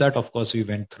post that, of course, we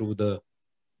went through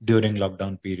during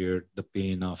lockdown period, the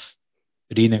pain of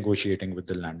renegotiating with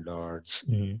the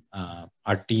landlords.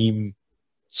 Our team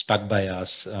stuck by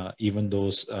us, even though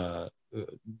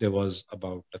there was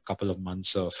about a couple of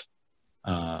months of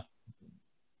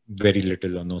very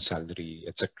little or no salary,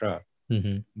 etc.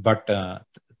 But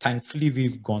thankfully,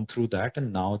 we've gone through that.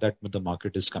 And now that the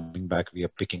market is coming back, we are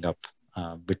picking up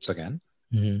bits again.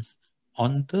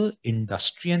 On the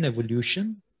industry and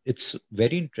evolution, it's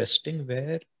very interesting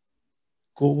where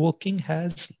co-working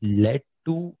has led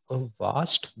to a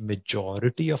vast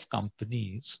majority of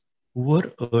companies who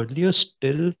were earlier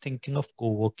still thinking of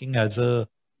co-working as a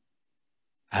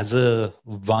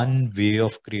one way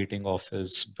of creating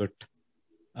office, but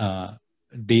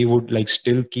they would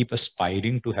still keep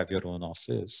aspiring to have your own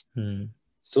office.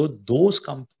 So those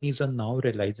companies are now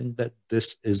realizing that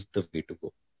this is the way to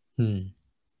go.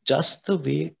 Just the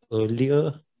way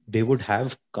earlier they would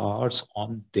have cars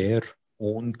on their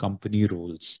own company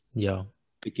rolls, Yeah.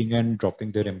 picking and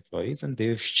dropping their employees, and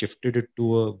they've shifted it to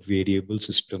a variable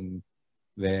system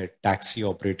where taxi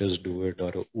operators do it,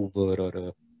 or a Uber or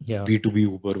a Yeah. B2B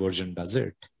Uber version does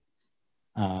it.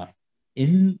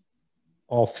 In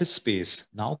office space,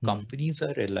 now Mm. companies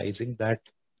are realizing that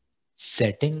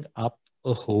setting up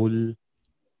a whole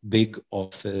big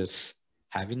office,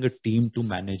 having a team to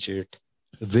manage it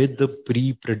with the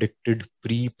pre-predicted,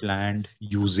 pre-planned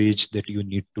usage that you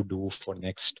need to do for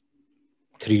next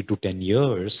 3 to 10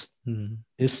 years Mm.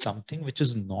 is something which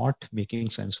is not making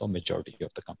sense for majority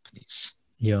of the companies.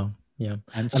 Yeah. Yeah.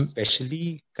 And Um, especially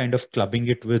kind of clubbing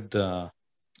it with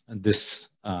this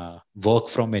work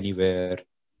from anywhere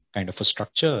kind of a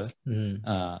structure,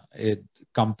 mm.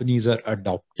 companies are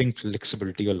adopting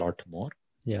flexibility a lot more.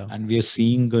 Yeah. And we are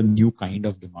seeing a new kind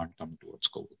of demand come towards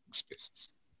co-working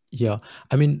spaces. Yeah.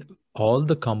 I mean, all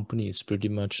the companies pretty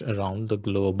much around the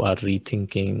globe are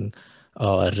rethinking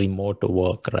remote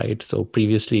work, right? So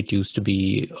previously it used to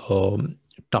be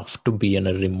tough to be in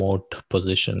a remote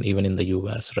position, even in the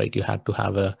US, right? You had to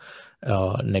have a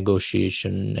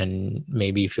negotiation, and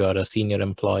maybe if you are a senior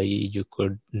employee, you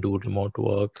could do remote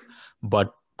work,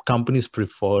 but companies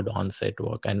preferred on-site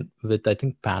work. And with, I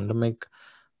think, pandemic,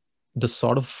 the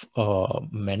sort of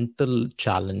mental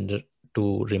challenge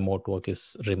to remote work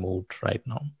is removed right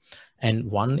now.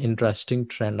 And one interesting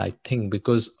trend, I think,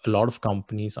 because a lot of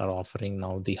companies are offering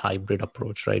now the hybrid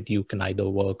approach, right? You can either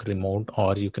work remote,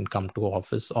 or you can come to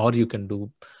office, or you can do,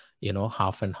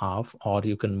 half and half, or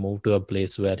you can move to a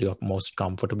place where you're most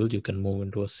comfortable. You can move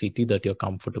into a city that you're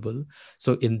comfortable.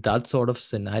 So in that sort of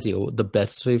scenario, the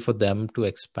best way for them to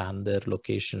expand their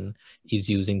location is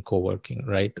using co-working,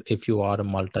 right? If you are a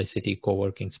multi-city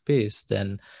co-working space,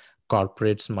 then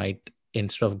corporates might,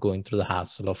 instead of going through the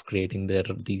hassle of creating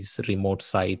these remote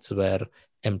sites where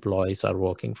employees are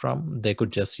working from, they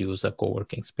could just use a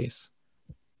co-working space.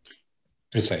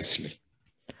 Precisely.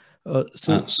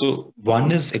 So So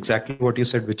one is exactly what you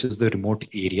said, which is the remote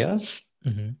areas.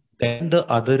 mm-hmm. Then the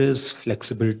other is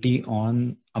flexibility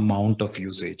on amount of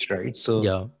usage, right? So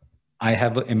Yeah. I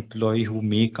have an employee who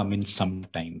may come in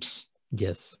sometimes,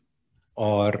 Yes.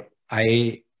 or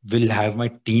I will have my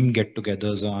team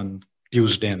get-togethers on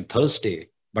Tuesday and Thursday,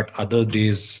 but other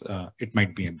days it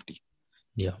might be empty.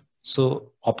 Yeah.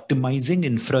 So optimizing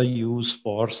infra use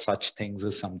for such things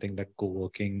is something that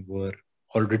co-working were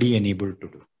already enabled to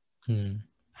do.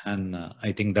 And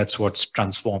I think that's what's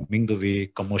transforming the way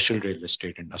commercial real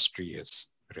estate industry is.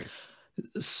 Right?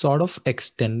 Sort of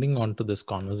extending onto this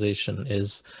conversation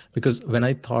is because when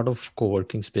I thought of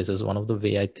co-working spaces, one of the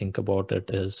way I think about it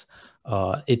is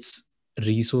it's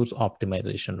resource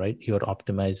optimization, right? You're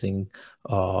optimizing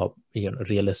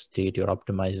real estate, you're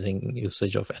optimizing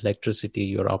usage of electricity,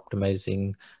 you're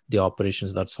optimizing the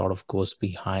operations that sort of goes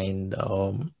behind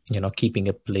keeping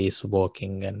a place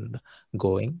working and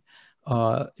going.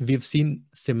 We've seen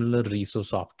similar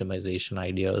resource optimization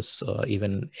ideas.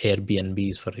 Even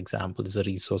Airbnbs, for example, is a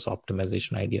resource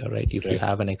optimization idea, right? If you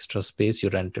have an extra space, you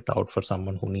rent it out for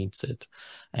someone who needs it.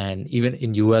 And even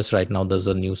in US right now, there's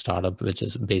a new startup which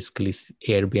is basically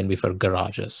Airbnb for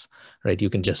garages, right? You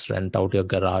can just rent out your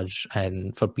garage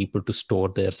and for people to store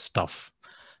their stuff.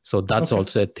 So that's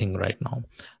also a thing right now.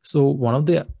 So one of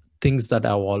the things that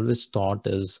I've always thought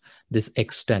is this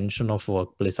extension of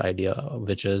workplace idea,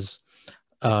 which is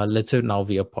let's say now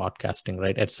we are podcasting,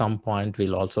 right? At some point,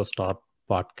 we'll also start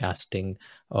podcasting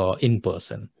in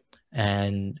person.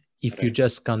 And if you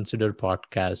just consider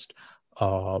podcast,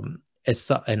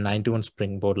 a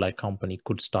 91Springboard like company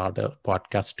could start a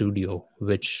podcast studio,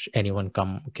 which anyone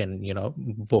can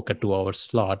book a 2-hour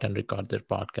slot and record their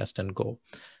podcast and go.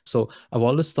 So I've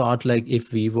always thought, like, if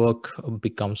WeWork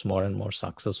becomes more and more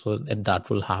successful, and that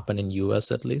will happen in US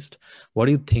at least, what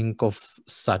do you think of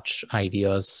such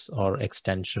ideas or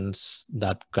extensions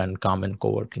that can come in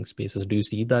co-working spaces? Do you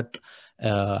see that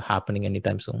happening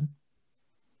anytime soon?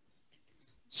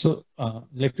 So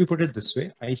let me put it this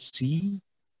way. I see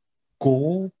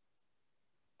co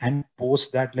and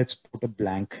post that, let's put a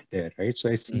blank there, right?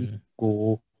 So I see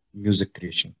co music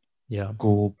creation,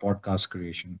 co podcast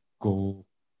creation, co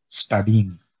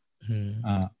studying.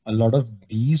 A lot of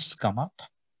these come up.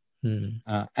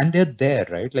 And they're there,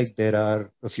 right? Like there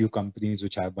are a few companies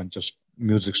which have a bunch of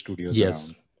music studios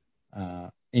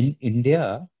around. In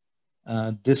India,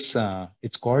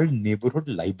 it's called neighborhood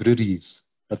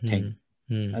libraries, a thing.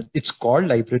 It's called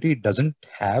library. It doesn't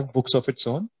have books of its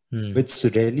own. It's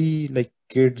really like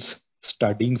kids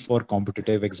studying for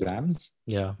competitive exams.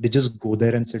 Yeah. They just go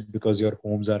there and sit because your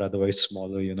homes are otherwise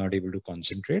smaller. You're not able to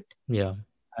concentrate. Yeah.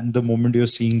 And the moment you're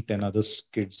seeing 10 other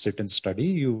kids sit and study,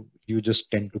 you just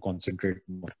tend to concentrate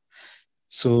more.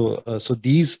 So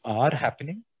these are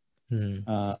happening.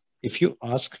 If you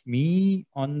ask me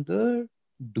on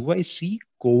do I see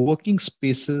co-working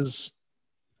spaces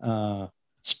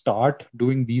start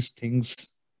doing these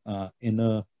things in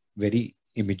a very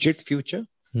immediate future?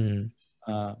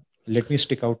 Let me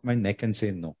stick out my neck and say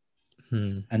no.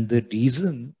 And the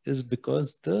reason is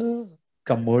because the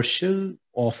commercial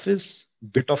office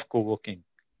bit of co-working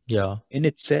in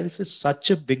itself is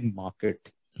such a big market,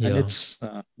 and it's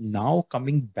now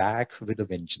coming back with a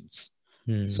vengeance.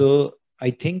 So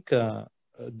I think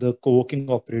the co-working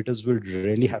operators will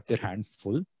really have their hands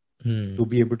full to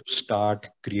be able to start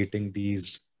creating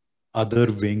these other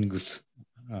wings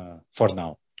for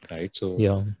now, right? So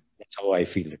that's how I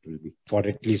feel it will be for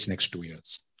at least next 2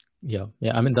 years. Yeah.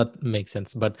 I mean, that makes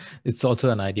sense, but it's also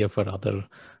an idea for other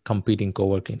competing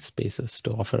co-working spaces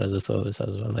to offer as a service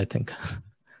as well, I think.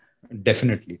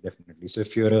 Definitely. So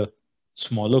if you're a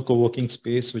smaller co-working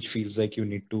space, which feels like you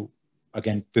need to,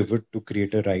 again, pivot to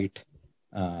create a right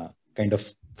kind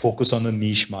of focus on a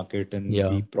niche market and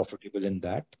be profitable in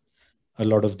that, a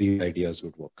lot of these ideas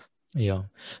would work. Yeah.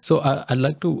 So I'd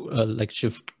like to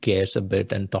shift gears a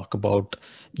bit and talk about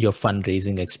your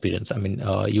fundraising experience. I mean,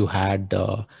 you had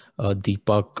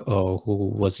Deepak, who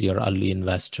was your early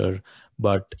investor,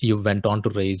 but you went on to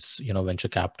raise, venture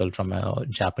capital from a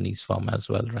Japanese firm as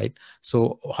well, right?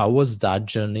 So how was that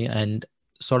journey? And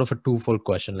sort of a twofold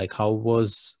question, like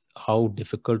how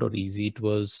difficult or easy it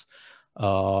was,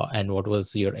 and what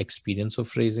was your experience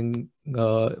of raising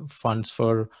funds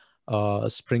for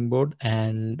Springboard,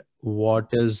 and what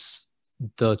is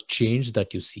the change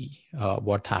that you see?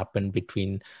 What happened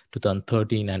between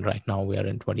 2013 and right now we are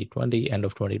in 2020, end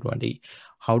of 2020?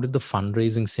 How did the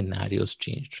fundraising scenarios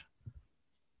change?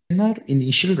 In our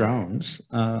initial rounds,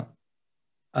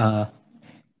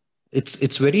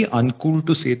 it's very uncool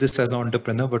to say this as an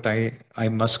entrepreneur, but I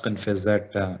must confess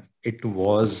that it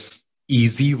was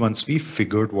easy once we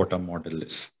figured what our model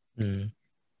is.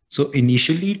 So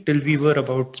initially, till we were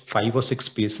about 5 or 6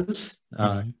 spaces,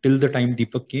 till the time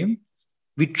Deepak came,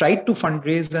 we tried to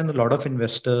fundraise, and a lot of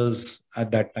investors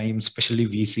at that time, especially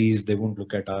VCs, they won't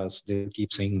look at us. They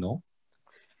keep saying no.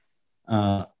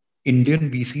 Indian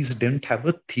VCs didn't have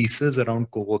a thesis around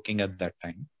co-working at that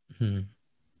time.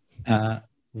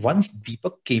 Once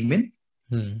Deepak came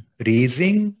in,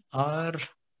 raising our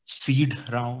seed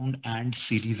round and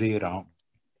Series A round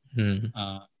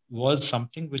was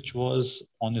something which was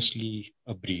honestly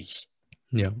a breeze.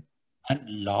 Yeah. And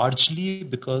largely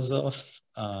because of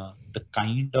the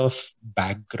kind of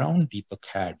background Deepak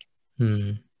had.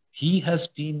 He has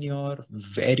been your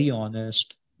very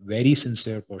honest, very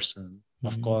sincere person.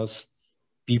 Of course,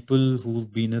 people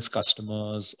who've been his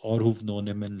customers or who've known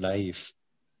him in life,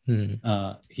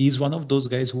 he's one of those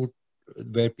guys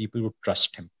where people would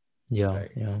trust him.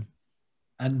 Right?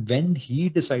 And when he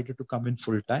decided to come in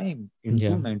full time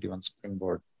into 91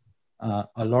 Springboard,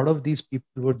 a lot of these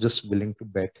people were just willing to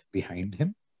bet behind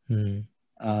him.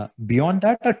 Beyond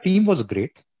that, our team was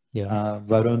great.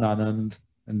 Varun, Anand,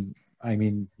 and I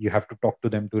mean, you have to talk to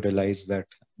them to realize that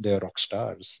they're rock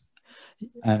stars.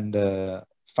 And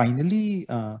finally,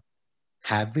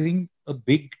 having a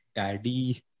big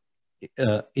daddy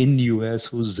in US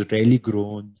who's really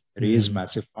grown, raised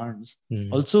massive funds,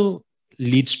 also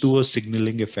leads to a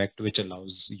signaling effect, which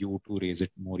allows you to raise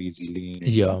it more easily in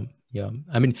India. Yeah.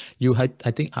 I mean,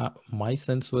 I think my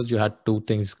sense was you had two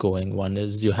things going. One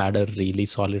is you had a really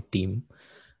solid team,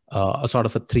 sort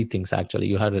of 3 things actually.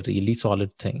 You had a really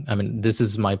solid thing. I mean, this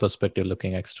is my perspective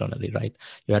looking externally, right?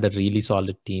 You had a really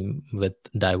solid team with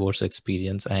diverse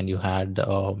experience, and you had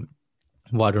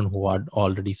Varun, who had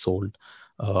already sold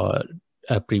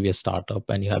a previous startup,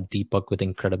 and you have Deepak with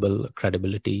incredible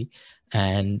credibility.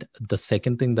 And the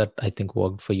second thing that I think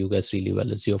worked for you guys really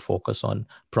well is your focus on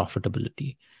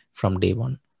profitability from day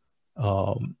one.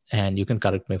 And you can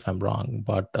correct me if I'm wrong,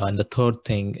 but and the third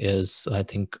thing is, I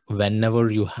think whenever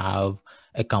you have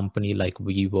a company like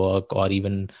WeWork, or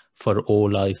even for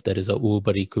Ola, if there is a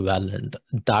Uber equivalent,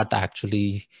 that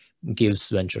actually gives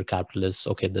venture capitalists,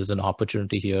 okay, there's an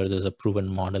opportunity here, there's a proven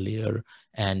model here,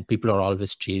 and people are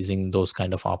always chasing those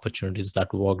kind of opportunities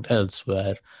that worked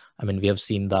elsewhere. I mean, we have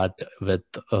seen that with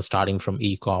starting from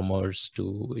e-commerce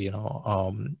to,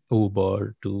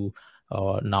 Uber to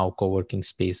now co-working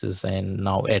spaces, and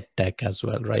now ed tech as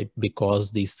well, right?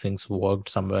 Because these things worked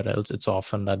somewhere else, it's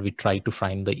often that we try to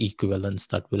find the equivalents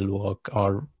that will work,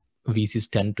 or VCs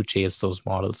tend to chase those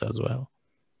models as well.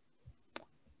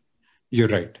 You're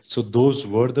right. So those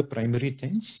were the primary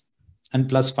things. And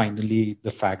plus, finally,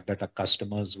 the fact that our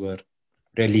customers were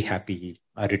really happy.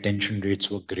 Our retention rates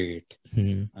were great.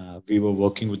 We were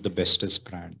working with the bestest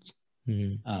brands.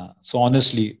 So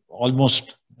honestly,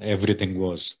 almost everything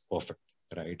was perfect,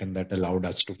 right? And that allowed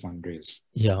us to fundraise.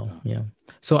 Yeah.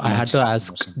 So I had to Much more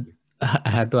ask, simply. I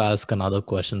had to ask another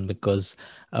question because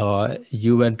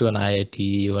you went to an IIT,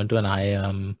 you went to an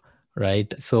IIM,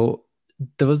 right? So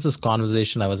there was this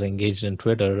conversation I was engaged in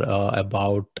Twitter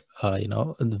about,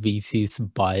 the VC's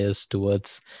bias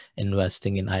towards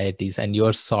investing in IITs, and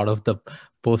you're sort of the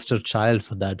poster child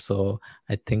for that. So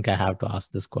I think I have to ask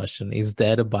this question: is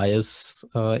there a bias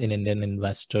in Indian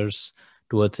investors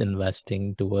towards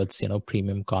investing towards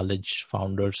premium college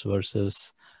founders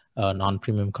versus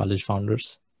non-premium college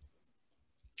founders?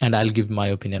 And I'll give my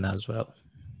opinion as well.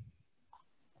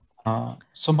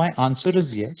 So my answer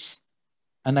is yes.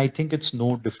 And I think it's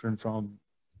no different from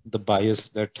the bias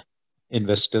that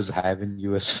investors have in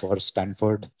US for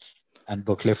Stanford and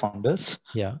Berkeley founders.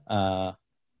 Yeah.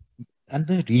 And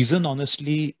the reason,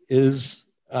 honestly,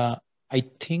 is I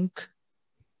think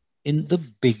in the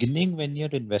beginning, when you're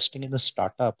investing in a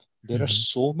startup, there are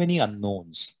so many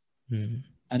unknowns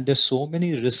and there's so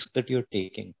many risks that you're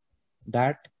taking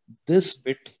that this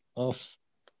bit of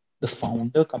the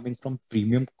founder coming from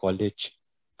premium college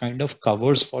kind of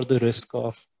covers for the risk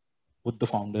of would the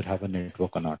founder have a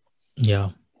network or not? Yeah.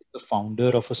 The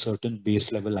founder of a certain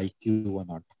base level IQ or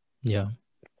not? Yeah.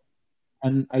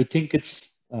 And I think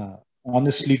it's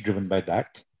honestly driven by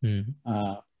that.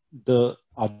 The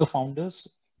other founders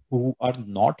who are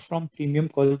not from premium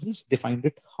colleges, they find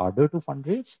it harder to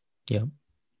fundraise. Yeah.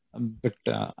 But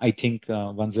I think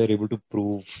once they're able to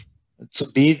prove, so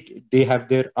they have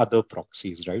their other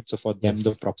proxies, right? So for them,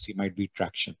 the proxy might be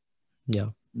traction. Yeah.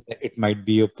 It might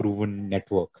be a proven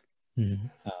network.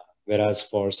 Whereas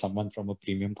for someone from a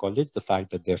premium college, the fact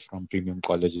that they're from premium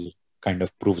college kind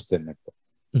of proves their network.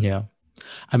 Yeah.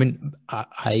 I mean,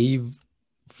 I've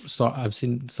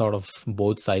seen sort of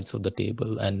both sides of the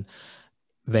table. And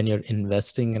when you're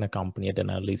investing in a company at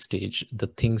an early stage, the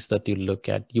things that you look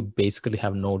at, you basically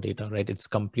have no data, right? It's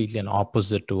completely an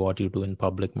opposite to what you do in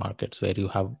public markets, where you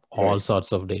have all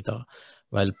sorts of data.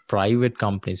 While private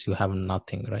companies, you have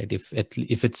nothing, right? If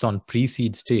it's on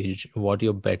pre-seed stage, what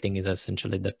you're betting is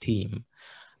essentially the team.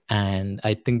 And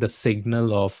I think the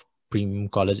signal of premium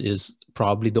college is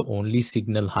probably the only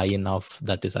signal high enough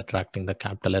that is attracting the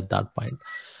capital at that point.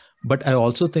 But I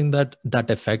also think that that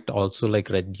effect also like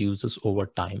reduces over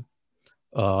time.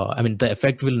 I mean, the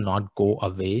effect will not go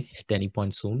away at any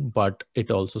point soon, but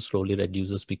it also slowly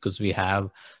reduces because we have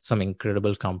some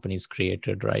incredible companies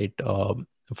created, right,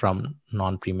 from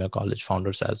non-premier college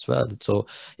founders as well. So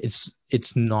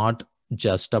it's not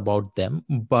just about them,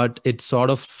 but it's sort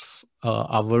of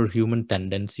our human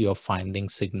tendency of finding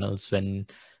signals when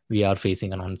we are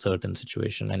facing an uncertain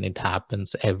situation, and it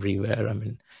happens everywhere. I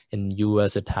mean, in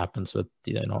US it happens with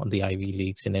the Ivy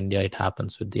Leagues. In India it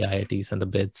happens with the IITs and the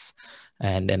BITS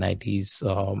and NITs.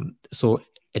 So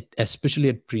especially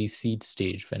at pre-seed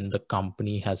stage, when the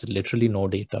company has literally no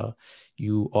data,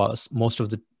 some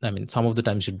of the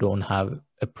times you don't have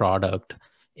a product.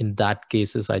 In that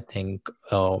cases, I think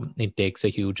it takes a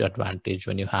huge advantage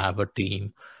when you have a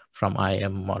team from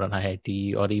IM or an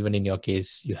IIT, or even in your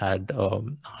case, you had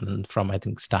from, I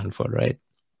think, Stanford, right?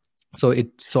 So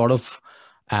it sort of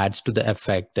adds to the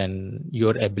effect and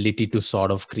your ability to sort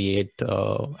of create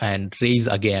and raise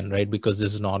again, right? Because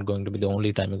this is not going to be the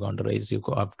only time you're going to raise. You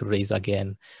have to raise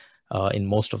again in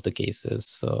most of the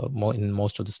cases, in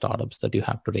most of the startups that you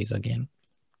have to raise again.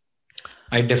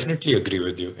 I definitely agree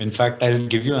with you. In fact, I'll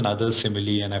give you another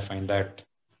simile, and I find that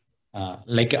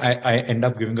I end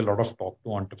up giving a lot of talk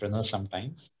to entrepreneurs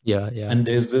sometimes. Yeah. And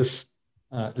there's this,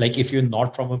 if you're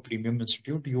not from a premium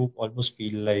institute, you almost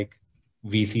feel like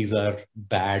VCs are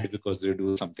bad because they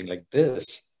do something like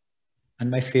this. And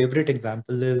my favorite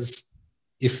example is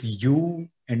if you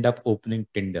end up opening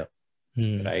Tinder,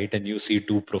 right? And you see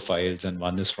two profiles and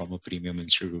one is from a premium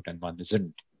institute and one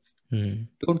isn't.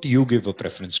 Don't you give a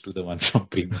preference to the one from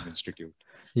premium institute?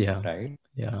 Yeah. Right.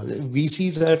 Yeah.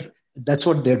 VCs that's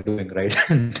what they're doing, right?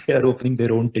 They are opening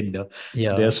their own Tinder.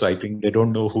 Yeah. They're swiping. They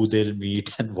don't know who they'll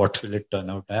meet and what will it turn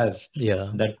out as. Yeah.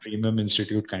 That premium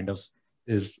institute kind of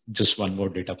is just one more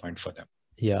data point for them.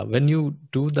 Yeah, when you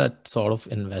do that sort of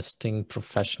investing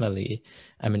professionally,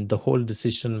 I mean, the whole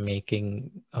decision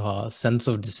making, sense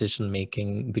of decision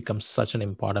making becomes such an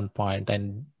important point.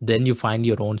 And then you find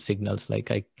your own signals.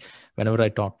 Whenever I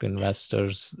talk to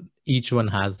investors, each one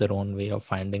has their own way of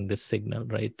finding this signal,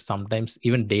 right? Sometimes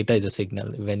even data is a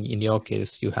signal. When in your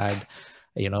case, you had,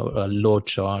 a low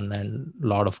churn and a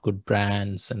lot of good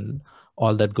brands and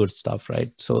all that good stuff,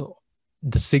 right? So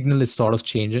the signal is sort of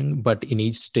changing, but in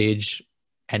each stage,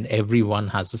 and everyone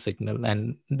has a signal,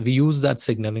 and we use that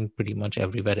signaling pretty much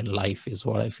everywhere in life, is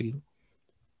what I feel.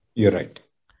 You're right.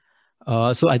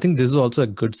 So I think this is also a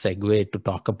good segue to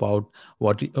talk about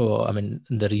what I mean,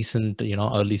 the recent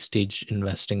early stage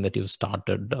investing that you've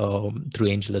started through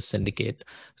AngelList Syndicate.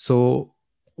 So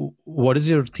what is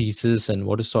your thesis and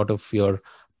what is sort of your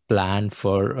plan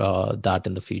for that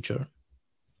in the future?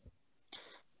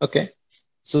 Okay.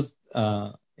 So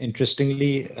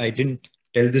interestingly, I didn't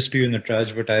tell this to you,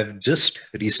 Nataraj, but I've just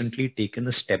recently taken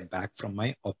a step back from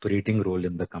my operating role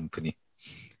in the company.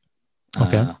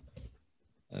 Okay.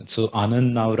 So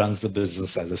Anand now runs the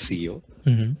business as a CEO,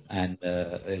 and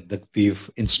we've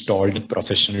installed a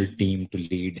professional team to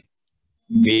lead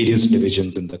various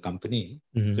divisions in the company.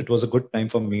 So it was a good time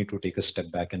for me to take a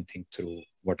step back and think through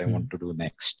what I want to do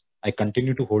next. I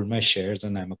continue to hold my shares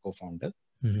and I'm a co-founder,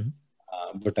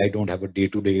 but I don't have a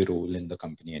day-to-day role in the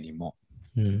company anymore.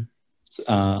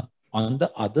 On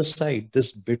the other side,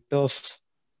 this bit of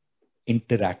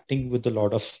interacting with a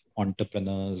lot of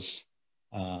entrepreneurs,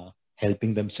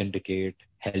 helping them syndicate,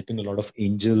 helping a lot of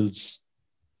angels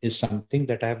is something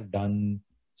that I've done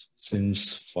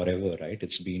since forever, right?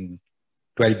 It's been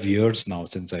 12 years now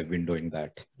since I've been doing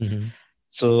that.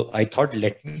 So I thought,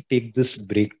 let me take this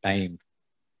break time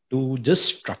to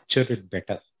just structure it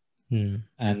better.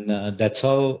 And that's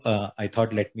how I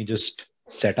thought, let me just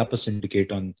set up a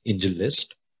syndicate on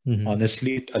AngelList.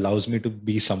 Honestly, it allows me to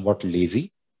be somewhat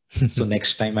lazy. So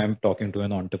next time I'm talking to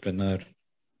an entrepreneur,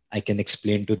 I can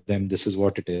explain to them, this is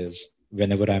what it is.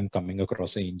 Whenever I'm coming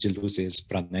across an angel who says,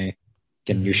 Pranay,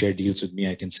 can you share deals with me?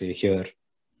 I can say, here,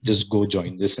 just go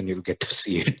join this and you'll get to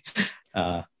see it.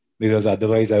 Because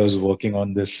otherwise I was working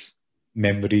on this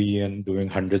memory and doing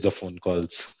hundreds of phone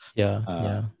calls.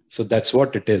 So that's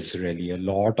what it is really. A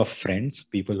lot of friends,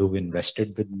 people who've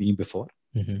invested with me before.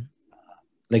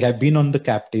 Like I've been on the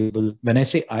cap table. When I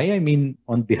say I mean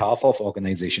on behalf of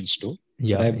organizations too.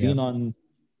 But I've been on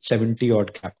 70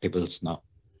 odd cap tables now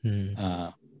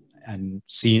and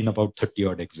seen about 30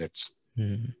 odd exits.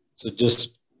 So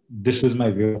just this is my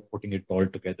way of putting it all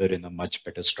together in a much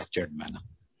better structured manner.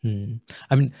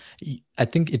 I mean, I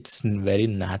think it's a very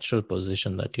natural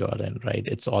position that you are in, right?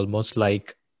 It's almost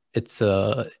like it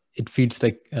feels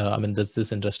like, I mean, there's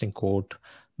this interesting quote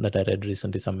that I read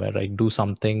recently somewhere, right? Do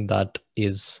something that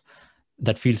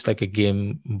feels like a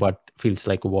game, but feels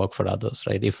like work for others,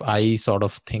 right? If I sort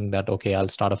of think that, okay, I'll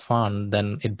start a fund,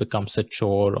 then it becomes a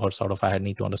chore, or sort of I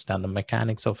need to understand the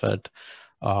mechanics of it.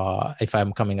 If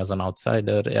I'm coming as an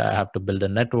outsider, I have to build a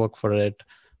network for it.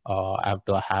 I have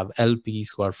to have LPs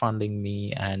who are funding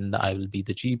me, and I will be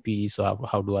the GP. So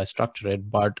how do I structure it?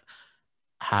 But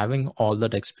having all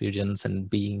that experience and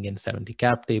being in 70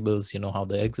 cap tables, how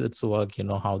the exits work,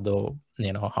 how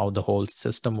the whole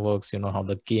system works, how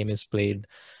the game is played.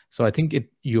 So I think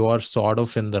you are sort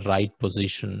of in the right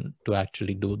position to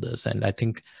actually do this. And I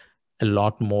think a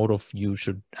lot more of you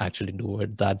should actually do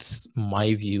it. That's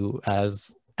my view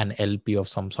as an LP of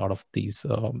some sort of these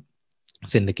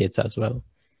syndicates as well.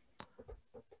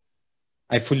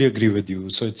 I fully agree with you.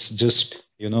 So it's just,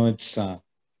 it's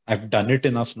I've done it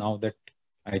enough now that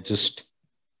I just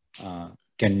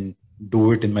can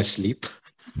do it in my sleep,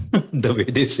 the way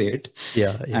they say it.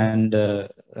 And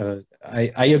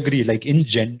I agree. Like in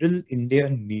general, India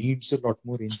needs a lot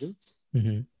more angels.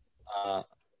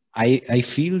 I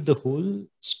feel the whole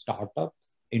startup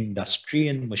industry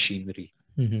and machinery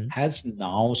has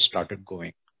now started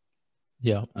going.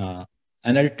 And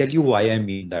I'll tell you why I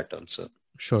mean that also.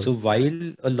 Sure. So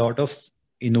while a lot of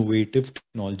innovative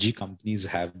technology companies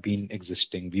have been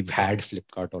existing, we've had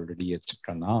Flipkart already,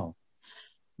 etc. now,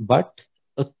 but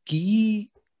a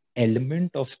key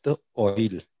element of the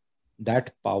oil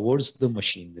that powers the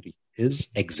machinery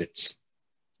is exits.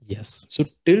 Yes. So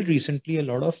till recently, a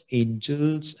lot of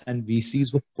angels and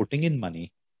VCs were putting in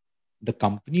money. The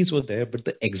companies were there, but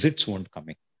the exits weren't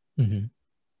coming.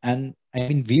 And I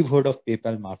mean, we've heard of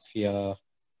PayPal Mafia.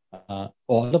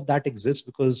 All of that exists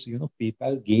because,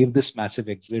 PayPal gave this massive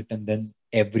exit and then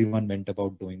everyone went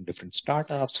about doing different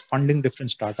startups, funding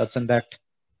different startups, and that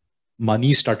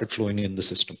money started flowing in the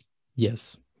system.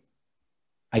 Yes.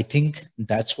 I think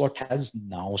that's what has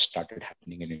now started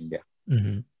happening in India.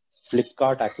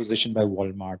 Flipkart acquisition by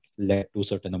Walmart led to a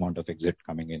certain amount of exit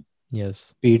coming in.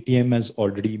 Yes. Paytm has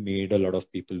already made a lot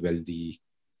of people wealthy.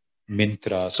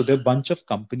 Myntra. So there are a bunch of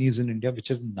companies in India which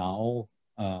have now,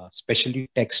 especially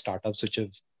tech startups, which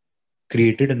have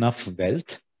created enough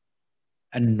wealth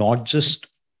and not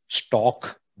just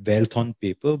stock wealth on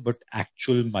paper, but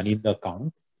actual money in the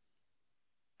account.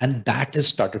 And that has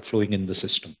started flowing in the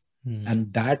system.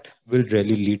 And that will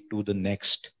really lead to the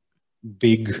next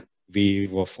big,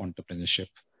 wave of entrepreneurship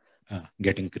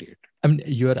getting created. I mean,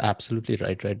 you're absolutely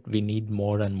right, right? We need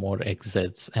more and more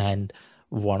exits. And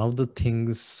one of the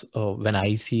things when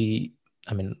I see,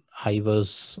 I mean, I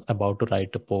was about to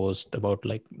write a post about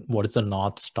like, what is the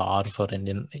North Star for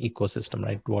Indian ecosystem,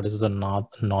 right? What is the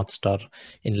North Star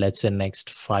in, let's say, next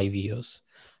 5 years?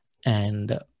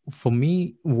 And for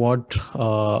me, what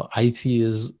I see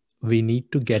is we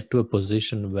need to get to a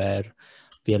position where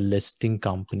we are listing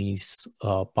companies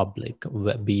public,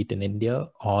 be it in India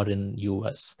or in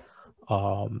US.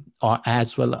 Or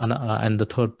as well, and the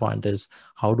third point is,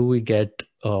 how do we get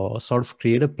sort of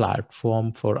create a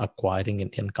platform for acquiring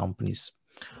Indian companies?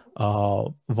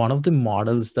 One of the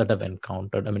models that I've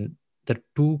encountered, I mean, there are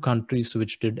two countries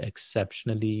which did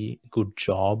exceptionally good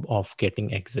job of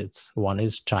getting exits. One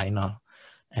is China,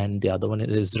 and the other one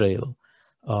is Israel.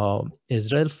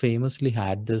 Israel famously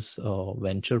had this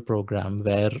venture program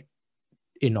where,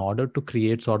 in order to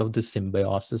create sort of this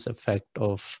symbiosis effect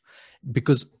of,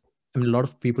 because I mean, a lot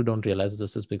of people don't realize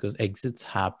this is because exits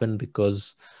happen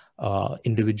because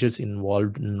individuals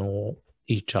involved know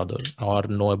each other or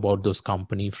know about those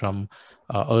company from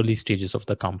early stages of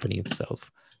the company itself.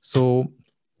 So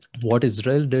what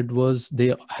Israel did was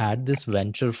they had this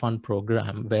venture fund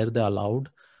program where they allowed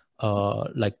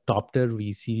like top tier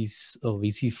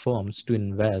VC firms to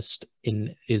invest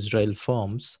in Israel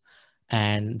firms.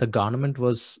 And the government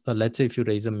was, let's say if you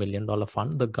raise $1 million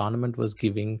fund, the government was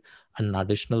giving an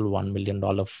additional $1 million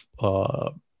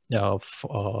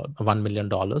 $1 million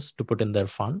to put in their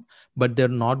fund, but they're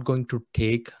not going to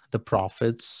take the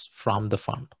profits from the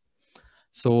fund.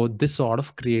 So this sort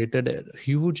of created a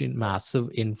huge and massive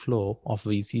inflow of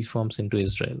VC firms into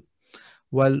Israel.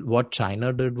 Well, what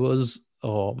China did was,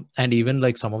 and even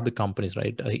like some of the companies,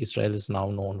 right? Israel is now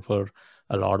known for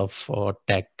a lot of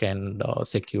tech and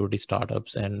security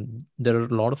startups. And there are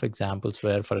a lot of examples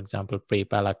where, for example,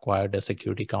 PayPal acquired a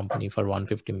security company for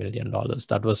 $150 million.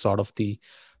 That was sort of the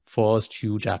first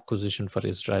huge acquisition for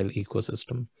Israel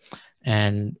ecosystem.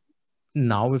 And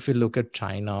now if you look at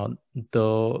China,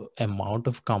 the amount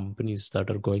of companies that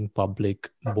are going public,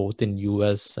 both in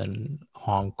US and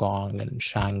Hong Kong and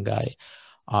Shanghai,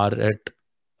 are at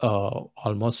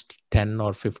almost 10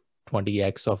 or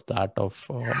 20x of that of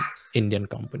Indian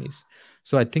companies.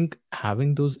 So I think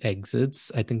having those exits,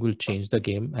 I think will change the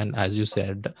game. And as you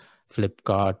said,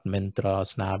 Flipkart, Myntra,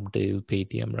 Snapdeal,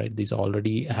 Paytm, right? These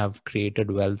already have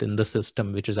created wealth in the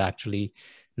system, which is actually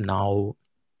now,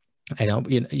 I know,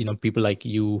 people like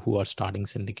you who are starting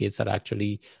syndicates are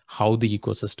actually how the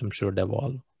ecosystem should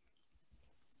evolve.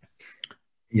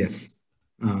 Yes.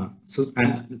 So,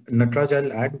 and Nataraj,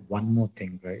 I'll add one more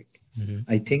thing, right? Mm-hmm.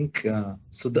 I think,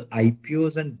 so the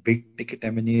IPOs and big ticket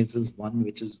M&As is one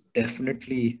which is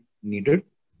definitely needed.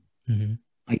 Mm-hmm.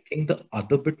 I think the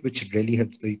other bit which really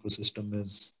helps the ecosystem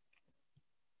is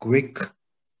quick,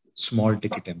 small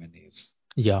ticket M&As.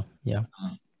 Yeah.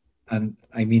 And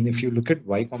I mean, if you look at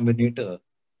Y Combinator,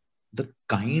 the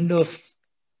kind of,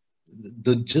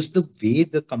 just the way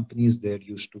the companies there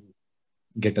used to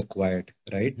get acquired,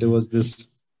 right? There was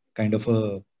this kind of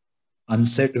a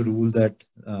unsaid rule that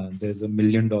there's $1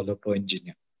 million per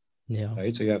engineer. Yeah.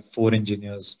 Right. So you have 4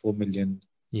 engineers, 4 million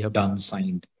done,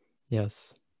 signed.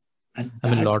 Yes. And I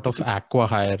mean, a lot of aqua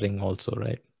hiring also,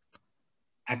 right?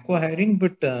 Aqua hiring,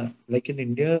 but like in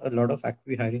India, a lot of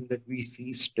aqua hiring that we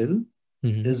see still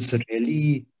is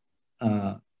really,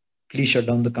 please shut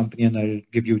down the company and I'll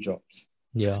give you jobs.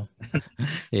 Yeah.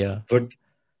 Yeah. But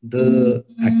the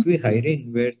aqua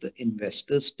hiring where the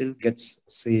investor still gets,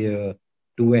 say, a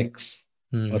 2x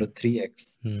or a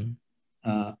 3x,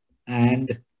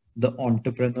 and the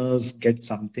entrepreneurs get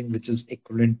something which is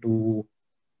equivalent to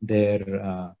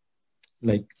their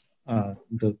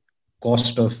the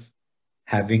cost of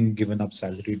having given up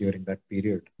salary during that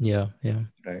period. Yeah.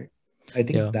 Right. I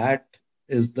think that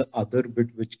is the other bit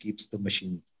which keeps the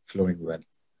machine flowing well.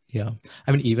 Yeah.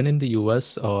 I mean, even in the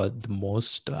US, the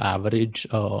most average,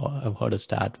 I've heard a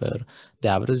stat where the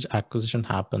average acquisition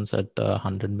happens at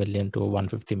 100 million to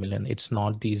 150 million. It's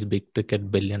not these big ticket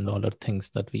 $1 billion things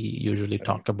that we usually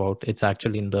talk about. It's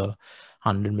actually in the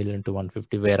 100 million to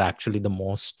 150 where actually the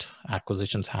most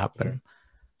acquisitions happen.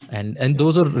 And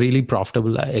those are really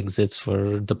profitable exits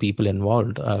for the people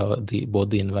involved,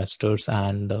 both the investors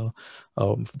and the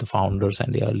founders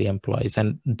and the early employees.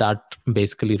 And that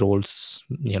basically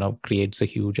creates a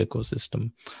huge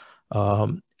ecosystem.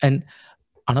 And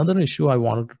another issue I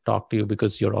wanted to talk to you,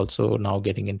 because you're also now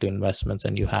getting into investments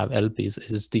and you have LPs,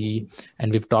 is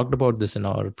and we've talked about this in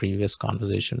our previous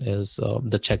conversation, is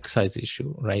the check size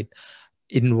issue, right?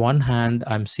 in one hand,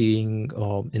 I'm seeing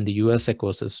in the US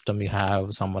ecosystem, you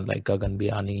have someone like Gagan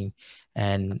Biani,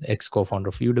 and ex-co-founder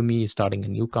of Udemy, starting a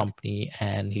new company,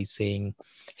 and he's saying,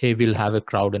 hey, we'll have a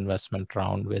crowd investment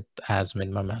round with as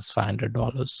minimum as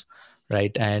 $500,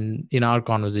 right? And in our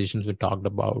conversations, we talked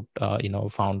about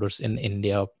founders in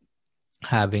India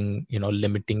having,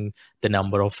 limiting the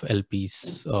number of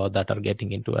LPs that are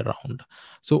getting into a round.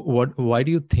 So why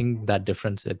do you think that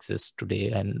difference exists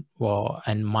today? And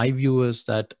my view is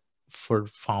that for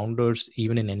founders,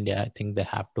 even in India, I think they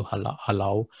have to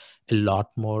allow a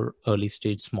lot more early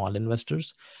stage small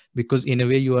investors, because in a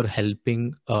way you are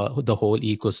helping the whole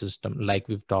ecosystem, like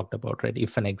we've talked about, right?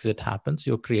 If an exit happens,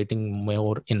 you're creating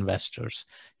more investors,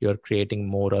 you're creating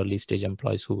more early stage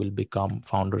employees who will become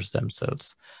founders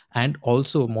themselves. And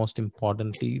also, most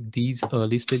importantly, these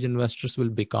early stage investors will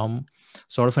become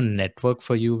sort of a network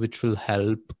for you, which will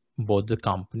help both the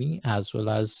company as well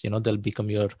as, they'll become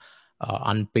your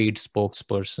unpaid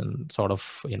spokesperson, sort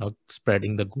of,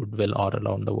 spreading the goodwill all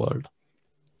around the world.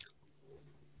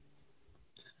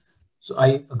 So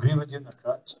I agree with you,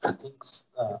 Nataraj. I think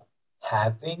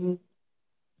having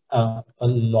a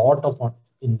lot of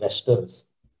investors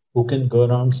who can go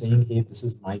around saying, hey, this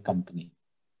is my company,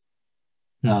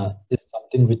 is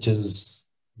something which is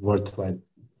worthwhile.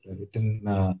 Right? And,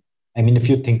 I mean, if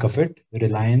you think of it,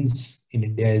 Reliance in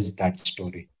India is that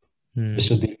story.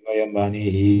 Mr. Dhirubhai Ambani,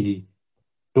 he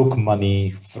took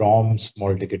money from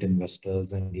small ticket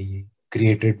investors and he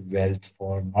created wealth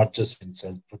for not just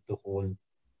himself, but the whole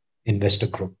investor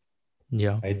group.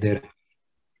 Yeah. Right? There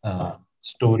are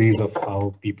stories of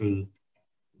how people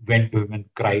went to him and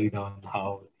cried on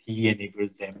how he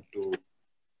enabled them to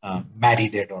marry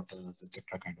their daughters,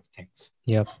 etc., kind of things.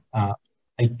 Yeah.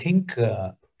 I think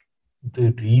the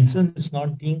reason it's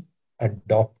not being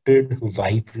adopted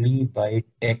widely by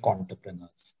tech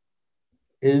entrepreneurs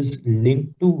is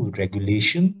linked to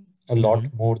regulation a lot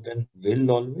more than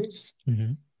will always.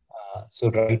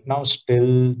 So right now,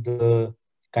 still the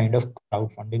kind of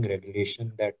crowdfunding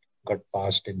regulation that got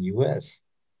passed in US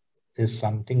is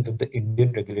something that the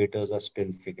Indian regulators are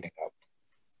still figuring out.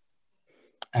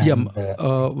 And,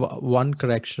 one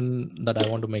correction that I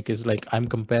want to make is, like, I'm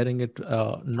comparing it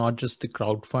not just the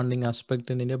crowdfunding aspect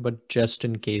in India, but just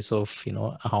in case of,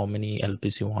 how many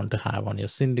LPs you want to have on your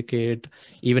syndicate,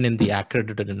 even in the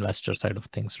accredited investor side of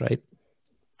things, right?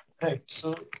 Right.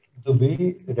 So the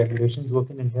way regulations work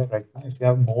in India right now, if you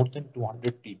have more than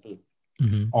 200 people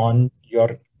on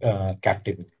your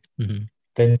category,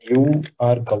 then you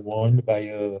are governed by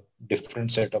a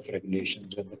different set of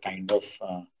regulations, and the kind of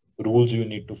rules you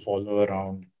need to follow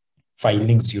around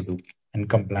filings you do and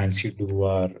compliance you do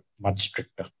are much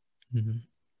stricter.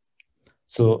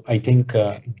 So I think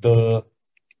so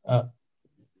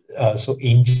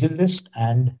AngelList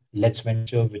and Let's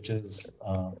Venture, which is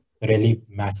really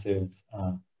massive.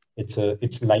 It's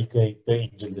like the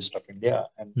AngelList of India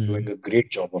and doing a great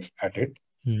job at it.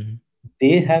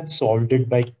 They have solved it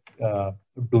by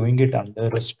doing it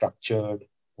under a structured,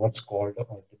 what's called an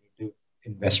alternative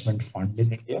investment fund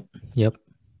in India. Yep.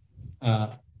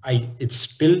 It's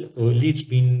still early. It's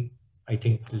been, I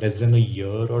think, less than a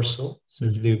year or so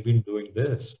since they've been doing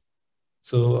this.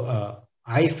 So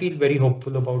I feel very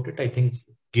hopeful about it. I think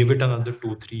give it another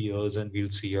 2-3 years and we'll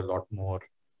see a lot more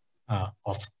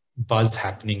of buzz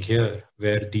happening here,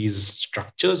 where these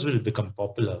structures will become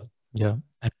popular. Yeah.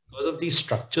 And because of these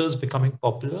structures becoming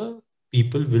popular,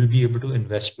 people will be able to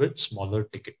invest with smaller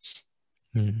tickets.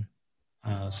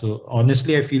 So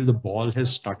honestly, I feel the ball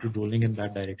has started rolling in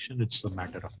that direction. It's a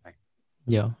matter of time.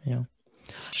 Yeah.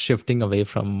 Shifting away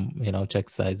from, check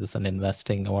sizes and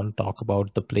investing, I want to talk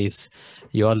about the place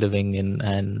you're living in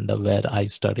and where I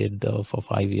studied for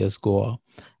 5 years, Goa.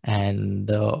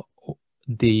 And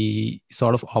the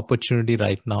sort of opportunity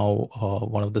right now,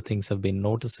 one of the things I've been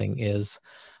noticing is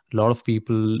a lot of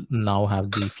people now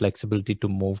have the flexibility to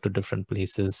move to different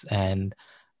places, and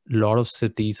a lot of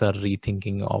cities are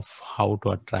rethinking of how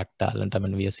to attract talent. I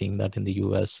mean, we are seeing that in the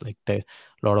US, like a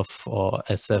lot of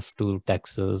SF to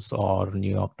Texas or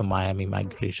New York to Miami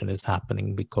migration is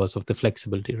happening because of the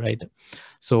flexibility, right?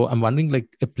 So I'm wondering,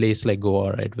 like a place like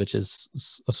Goa, right, which is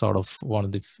sort of one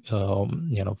of the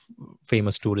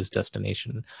famous tourist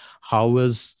destination. How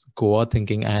is Goa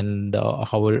thinking, and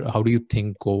how do you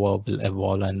think Goa will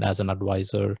evolve? And as an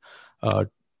advisor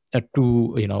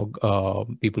to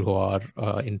people who are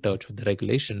in touch with the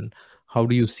regulation, how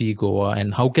do you see Goa,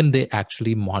 and how can they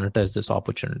actually monetize this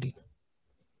opportunity?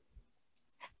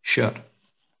 Sure.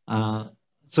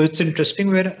 So it's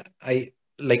interesting where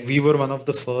we were one of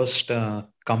the first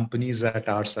companies at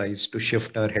our size to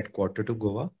shift our headquarters to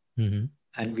Goa.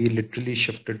 and we literally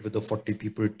shifted with a 40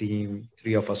 people team,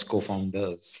 3 of us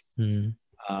co-founders.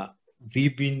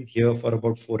 We've been here for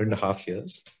about 4.5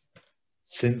 years.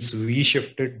 Since we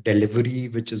shifted, Delivery,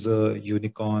 which is a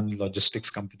unicorn logistics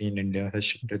company in India, has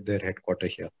shifted their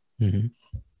headquarters here.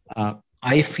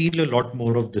 I feel a lot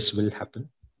more of this will happen.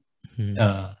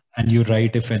 And you're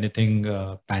right, if anything,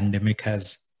 pandemic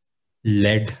has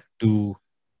led to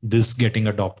this getting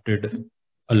adopted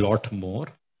a lot more.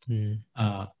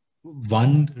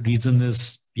 One reason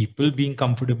is people being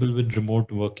comfortable with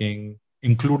remote working,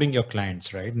 including your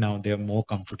clients, right? Now they're more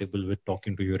comfortable with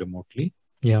talking to you remotely.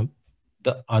 Yeah.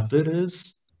 The other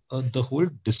is the whole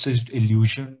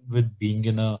disillusion with being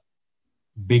in a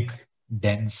big,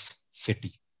 dense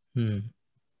city.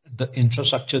 The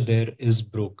infrastructure there is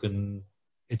broken.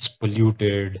 It's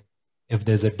polluted. If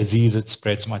there's a disease, it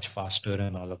spreads much faster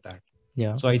and all of that.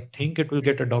 Yeah. So I think it will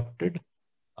get adopted.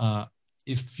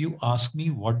 If you ask me,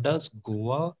 what does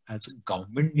Goa as a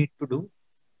government need to do?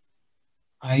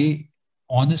 I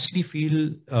honestly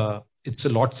feel it's a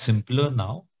lot simpler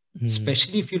now,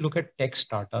 especially if you look at tech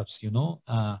startups.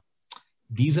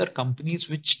 These are companies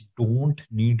which don't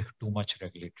need too much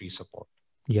regulatory support.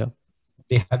 Yeah.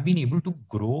 They have been able to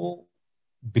grow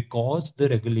because the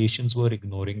regulations were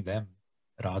ignoring them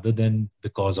rather than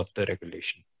because of the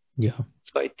regulation. Yeah.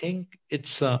 So I think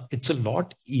it's a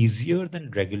lot easier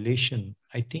than regulation.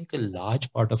 I think a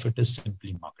large part of it is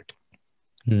simply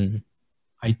marketing.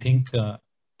 I think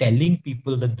telling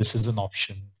people that this is an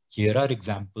option. Here are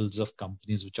examples of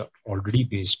companies which are already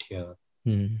based here.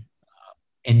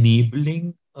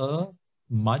 Enabling a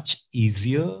much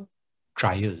easier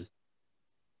trial.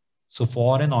 So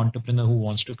for an entrepreneur who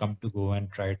wants to come to Goa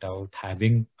and try it out,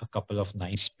 having a couple of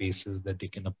nice spaces that they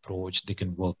can approach, they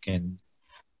can work in.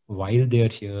 While they're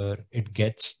here,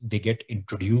 they get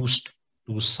introduced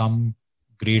to some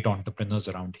great entrepreneurs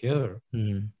around here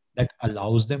that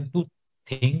allows them to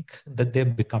think that they're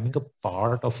becoming a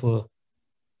part of a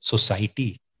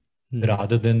society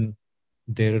rather than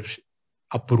they're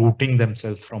uprooting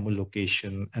themselves from a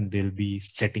location and they'll be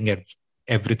setting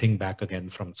everything back again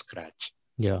from scratch.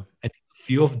 Yeah. I think a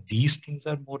few of these things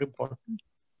are more important.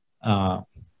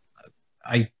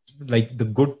 I like the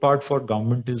good part for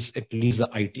government is at least the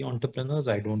IT entrepreneurs.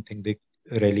 I don't think they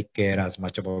really care as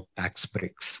much about tax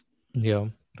breaks. Yeah.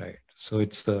 Right. So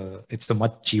it's a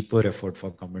much cheaper effort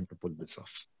for government to pull this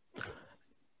off.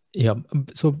 Yeah.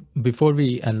 So before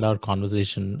we end our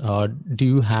conversation, do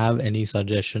you have any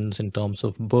suggestions in terms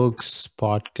of books,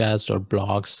 podcasts, or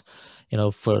blogs,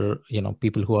 for,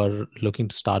 people who are looking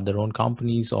to start their own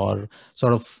companies, or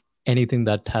sort of anything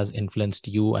that has influenced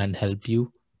you and helped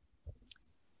you?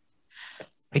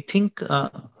 I think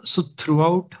so.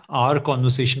 Throughout our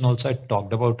conversation, also, I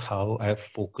talked about how I have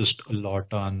focused a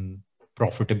lot on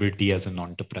profitability as an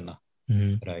entrepreneur,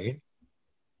 right?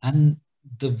 And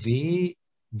the way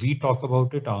we talk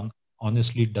about it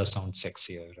honestly does sound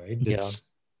sexier, right?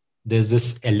 There's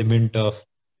this element of,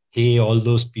 hey, all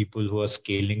those people who are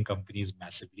scaling companies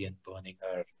massively and burning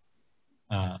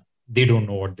they don't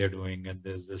know what they're doing, and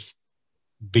there's this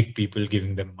big people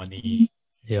giving them money.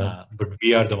 Yeah. But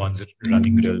we are the ones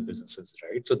running real businesses,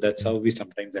 right? So that's how we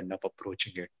sometimes end up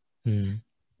approaching it.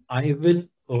 I will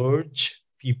urge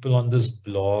people on this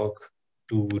blog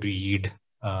to read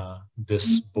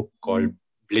this book called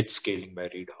Blitzscaling by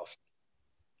Reid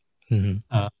Hoffman.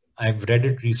 I've read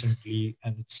it recently,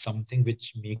 and it's something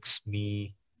which makes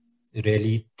me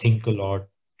really think a lot.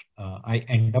 I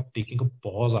end up taking a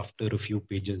pause after a few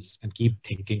pages and keep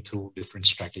thinking through different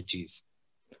strategies.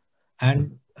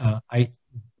 And I'll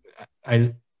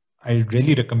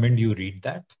really recommend you read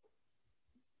that.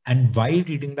 And while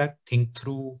reading that, think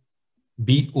through,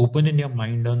 be open in your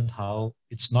mind on how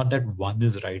it's not that one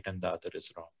is right and the other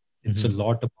is wrong. It's a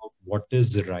lot about what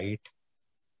is right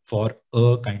for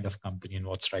a kind of company and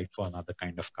what's right for another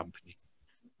kind of company.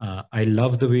 I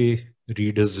love the way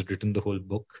Reid has written the whole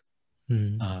book,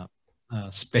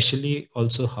 especially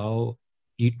also how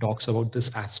he talks about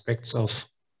this aspects of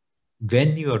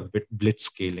when you are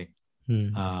blitzscaling,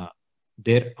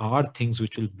 there are things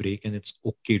which will break and it's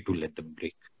okay to let them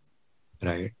break,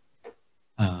 right?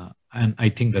 And I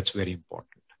think that's very important.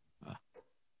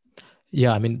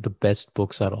 Yeah, I mean, the best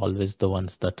books are always the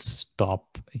ones that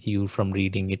stop you from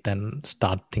reading it and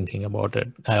start thinking about it.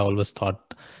 I always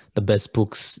thought the best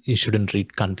books you shouldn't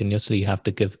read continuously. You have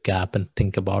to give gap and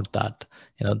think about that.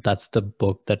 That's the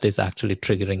book that is actually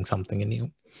triggering something in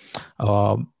you.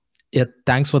 Yeah,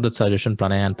 thanks for the suggestion,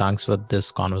 Pranay, and thanks for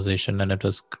this conversation. And it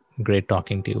was great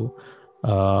talking to you.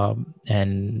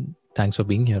 And thanks for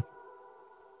being here.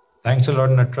 Thanks a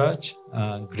lot,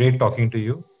 Nataraj. Great talking to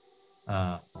you.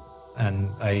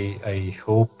 And I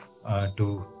hope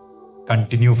to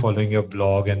continue following your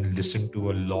blog and listen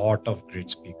to a lot of great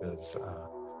speakers.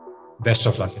 Best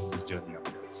of luck in this journey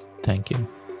of yours. Thank you.